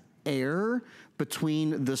less air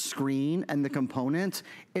between the screen and the components.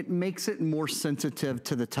 It makes it more sensitive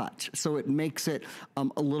to the touch. So it makes it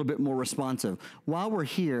a little bit more responsive. While we're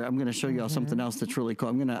here, I'm gonna show you all something else that's really cool.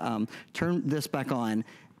 I'm gonna turn this back on.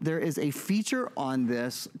 There is a feature on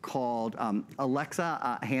this called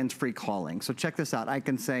Alexa hands-free calling. So check this out. I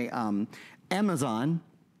can say, Amazon,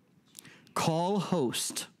 call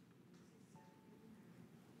host.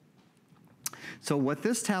 So what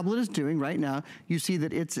this tablet is doing right now, you see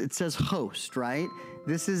that it says host, right?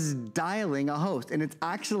 This is dialing a host, and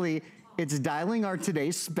it's dialing our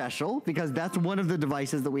today's special because that's one of the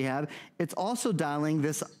devices that we have. It's also dialing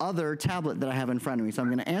this other tablet that I have in front of me. So I'm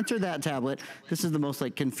gonna answer that tablet. This is the most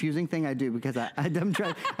confusing thing I do because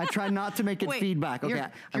I try not to make it feedback. Okay,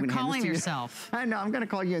 you're calling yourself. I know, I'm gonna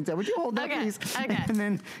call you and say, would you hold that please? Okay, and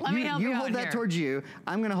then let me help you hold that towards you.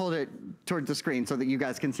 I'm gonna hold it towards the screen so that you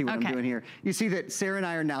guys can see what I'm doing here. You see that Sarah and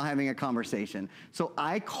I are now having a conversation. So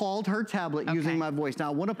I called her tablet using my voice. Now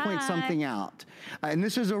I wanna point something out. And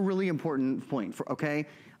this is a really important point,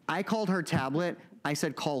 I called her tablet, I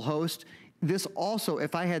said call host. This also,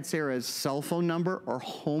 if I had Sarah's cell phone number or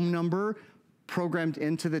home number programmed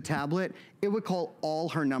into the tablet, it would call all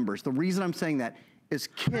her numbers. The reason I'm saying that is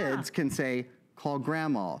kids can say, call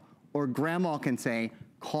grandma, or grandma can say,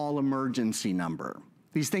 call emergency number.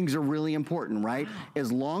 These things are really important, right?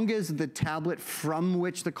 As long as the tablet from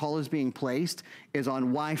which the call is being placed is on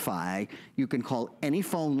Wi-Fi, you can call any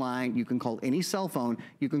phone line, you can call any cell phone,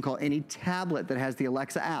 you can call any tablet that has the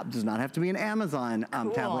Alexa app. It does not have to be an Amazon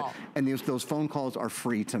tablet, and those phone calls are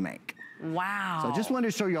free to make. Wow. So I just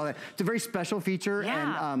wanted to show you all that. It's a very special feature,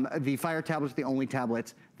 and the Fire tablets are the only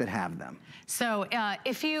tablets that have them. So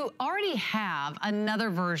if you already have another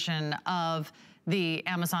version of the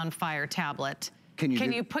Amazon Fire tablet,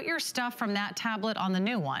 can you put your stuff from that tablet on the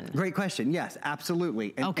new one? Great question. Yes,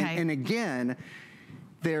 absolutely. And, and again,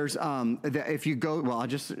 there's if you go, well,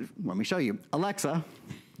 let me show you. Alexa.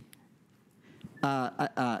 Here,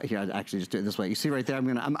 I'll actually just do it this way. You see right there,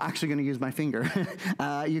 I'm actually gonna use my finger.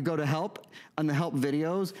 You go to help, on the help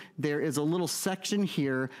videos, there is a little section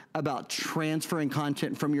here about transferring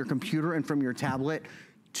content from your computer and from your tablet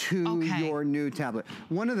to your new tablet.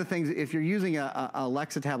 One of the things, if you're using a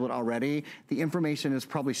Alexa tablet already, the information is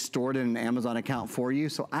probably stored in an Amazon account for you.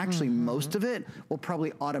 So actually most of it will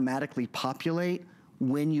probably automatically populate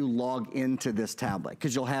when you log into this tablet.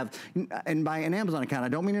 Because you'll have, and by an Amazon account, I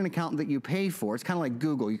don't mean an account that you pay for. It's kind of like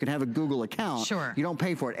Google. You can have a Google account. Sure. You don't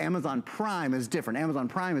pay for it. Amazon Prime is different. Amazon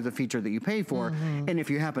Prime is a feature that you pay for. And if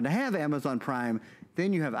you happen to have Amazon Prime,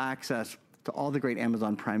 then you have access to all the great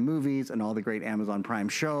Amazon Prime movies and all the great Amazon Prime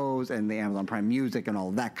shows and the Amazon Prime music and all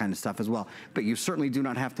of that kind of stuff as well. But you certainly do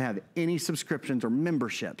not have to have any subscriptions or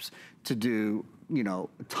memberships to do, you know,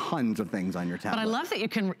 tons of things on your tablet. But I love that you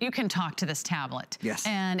can talk to this tablet. Yes,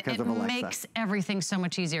 and it makes everything so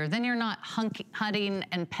much easier. Then you're not hunting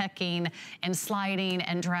and pecking and sliding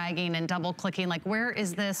and dragging and double clicking. Like, where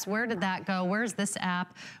is this? Where did that go? Where's this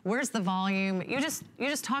app? Where's the volume? You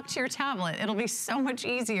just talk to your tablet. It'll be so much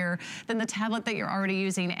easier than the tablet that you're already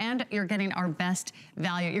using, and you're getting our best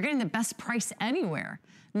value. You're getting the best price anywhere.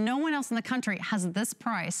 No one else in the country has this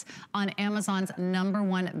price on Amazon's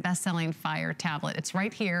 #1 best-selling Fire tablet. It's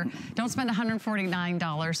right here. Don't spend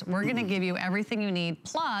 $149. We're gonna give you everything you need,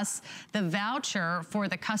 plus the voucher for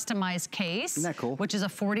the customized case. Isn't that cool? Which is a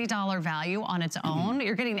 $40 value on its own.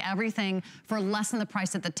 You're getting everything for less than the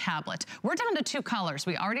price of the tablet. We're down to 2 colors.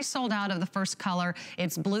 We already sold out of the first color.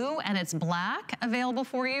 It's blue and it's black available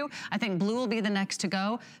for you. I think blue will be the next to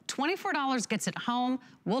go. $24 gets it home.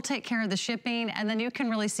 We'll take care of the shipping, and then you can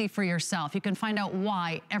really see for yourself. You can find out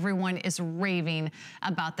why everyone is raving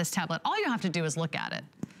about this tablet. All you have to do is look at it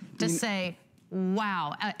to say,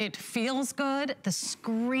 wow, it feels good. The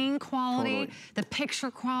screen quality, the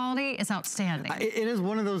picture quality is outstanding. It is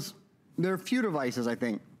one of those, there are few devices, I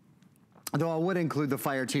think, though I would include the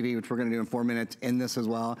Fire TV, which we're gonna do in 4 minutes, in this as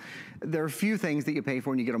well. There are a few things that you pay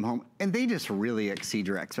for when you get them home, and they just really exceed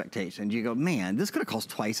your expectations. You go, man, this could have cost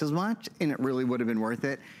twice as much, and it really would have been worth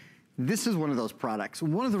it. This is one of those products.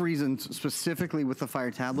 One of the reasons specifically with the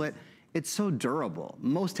Fire tablet, it's so durable.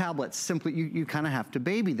 Most tablets simply, you kind of have to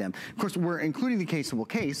baby them. Of course, we're including the caseable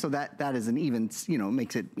case, so that is an even,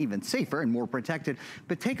 makes it even safer and more protected.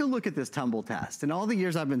 But take a look at this tumble test. In all the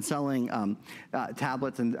years I've been selling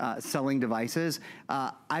tablets and selling devices,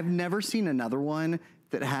 I've never seen another one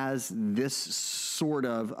that has this sort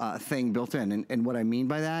of thing built in. And what I mean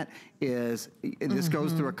by that is this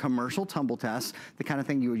goes through a commercial tumble test, the kind of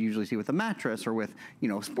thing you would usually see with a mattress or with,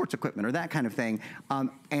 sports equipment or that kind of thing.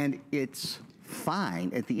 And it's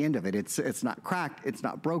fine at the end of it. It's not cracked, it's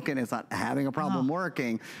not broken, it's not having a problem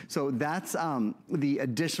working. So that's the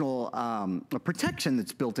additional protection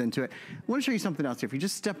that's built into it. I want to show you something else here. If you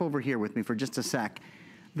just step over here with me for just a sec.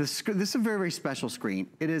 This is a very, very special screen.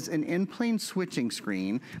 It is an in-plane switching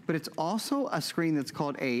screen, but it's also a screen that's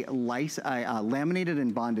called a laminated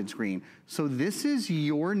and bonded screen. So this is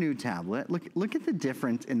your new tablet. Look at the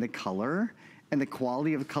difference in the color and the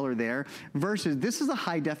quality of color there versus this is a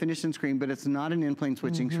high definition screen, but it's not an in-plane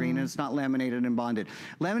switching screen, and it's not laminated and bonded.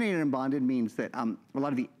 Laminated and bonded means that a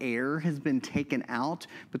lot of the air has been taken out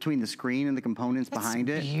between the screen and the components behind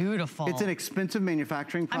it. Beautiful. It's an expensive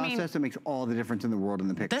manufacturing process that makes all the difference in the world in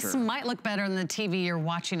the picture. This might look better than the TV you're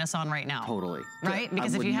watching us on right now. Totally. Right?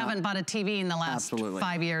 Because if you haven't bought a TV in the last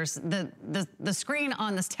 5 years, the screen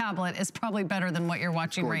on this tablet is probably better than what you're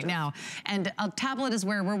watching right now. And a tablet is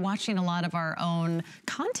where we're watching a lot of our own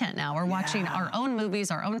content now. We're watching our own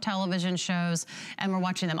movies, our own television shows, and we're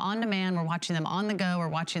watching them on demand, we're watching them on the go, we're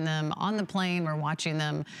watching them on the plane, we're watching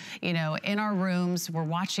them, in our rooms, we're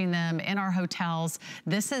watching them in our hotels.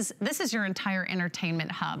 This is your entire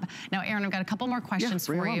entertainment hub. Now, Aaron, I've got a couple more questions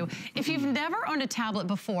for you. If you've never owned a tablet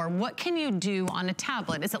before, what can you do on a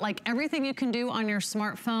tablet? Is it like everything you can do on your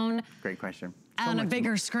smartphone? Great question. On a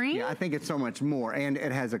bigger screen? Yeah, I think it's so much more. And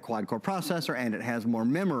it has a quad-core processor, and it has more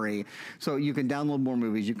memory. So you can download more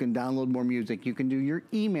movies, you can download more music, you can do your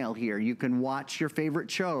email here, you can watch your favorite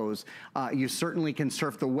shows. You certainly can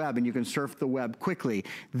surf the web, and you can surf the web quickly.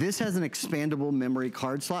 This has an expandable memory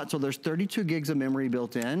card slot, so there's 32 gigs of memory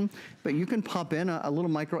built in, but you can pop in a little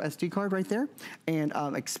micro SD card right there and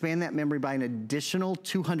expand that memory by an additional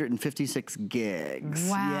 256 gigs.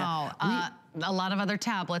 Wow. Yeah. A lot of other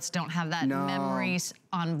tablets don't have that memories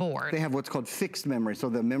on board. They have what's called fixed memory. So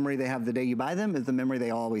the memory they have the day you buy them is the memory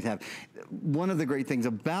they always have. One of the great things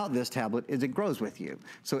about this tablet is it grows with you.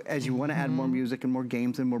 So as you want to add more music and more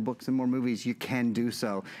games and more books and more movies, you can do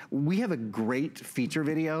so. We have a great feature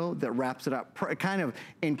video that wraps it up, kind of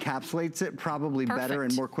encapsulates it probably better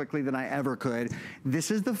and more quickly than I ever could.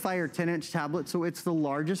 This is the Fire 10-inch tablet, so it's the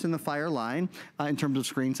largest in the Fire line in terms of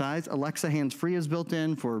screen size. Alexa hands-free is built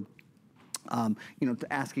in for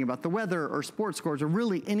asking about the weather or sports scores or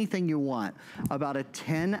really anything you want. About a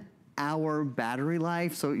 10-hour battery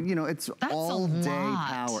life. So, it's all day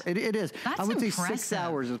power. It is. I would say 6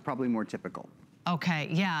 hours is probably more typical. Okay,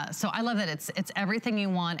 yeah, so I love that it's everything you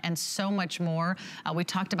want and so much more. We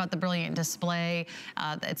talked about the brilliant display.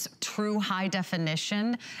 It's true high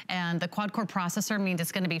definition, and the quad-core processor means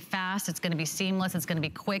it's gonna be fast, it's gonna be seamless, it's gonna be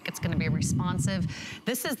quick, it's gonna be responsive.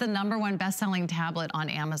 This is the #1 best-selling tablet on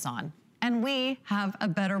Amazon. And we have a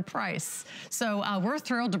better price. So we're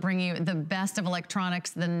thrilled to bring you the best of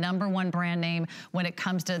electronics. The #1 brand name when it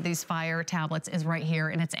comes to these Fire tablets is right here,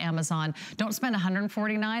 and it's Amazon. Don't spend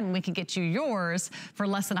 $149, and we can get you yours for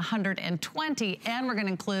less than $120, and we're gonna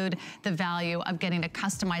include the value of getting a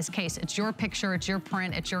customized case. It's your picture, it's your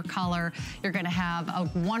print, it's your color. You're gonna have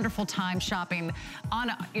a wonderful time shopping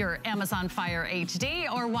on your Amazon Fire HD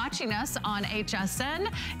or watching us on HSN.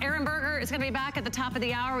 Aaron Berger is gonna be back at the top of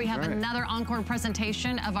the hour. We have another encore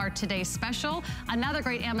presentation of our today's special. Another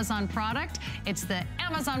great Amazon product. It's the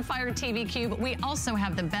Amazon Fire TV Cube. We also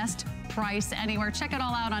have the best price anywhere. Check it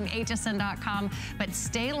all out on hsn.com, but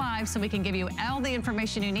stay live so we can give you all the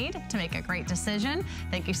information you need to make a great decision.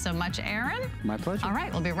 Thank you so much, Aaron. My pleasure. All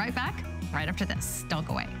right, we'll be right back right after this. Don't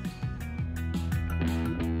go away.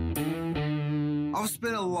 I've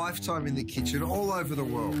spent a lifetime in the kitchen all over the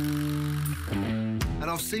world, and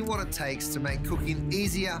I've seen what it takes to make cooking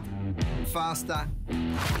easier, faster,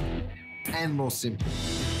 and more simple.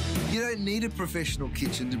 You don't need a professional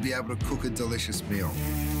kitchen to be able to cook a delicious meal.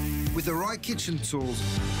 With the right kitchen tools,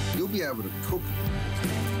 you'll be able to cook,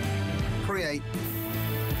 create,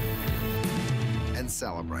 and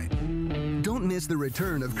celebrate. Don't miss the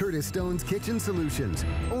return of Curtis Stone's Kitchen Solutions,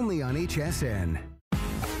 only on HSN.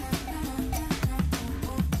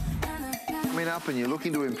 Coming up and you're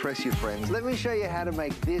looking to impress your friends, let me show you how to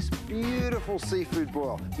make this beautiful seafood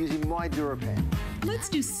boil using my DuraPan. Let's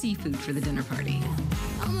do seafood for the dinner party.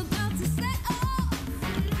 I'm about to set off.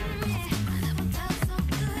 Never felt so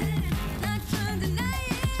good. Not trying to deny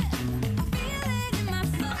it. I feel it in my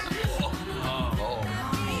soul.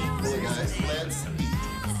 Hey guys, let's eat.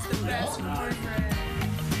 It's the best part.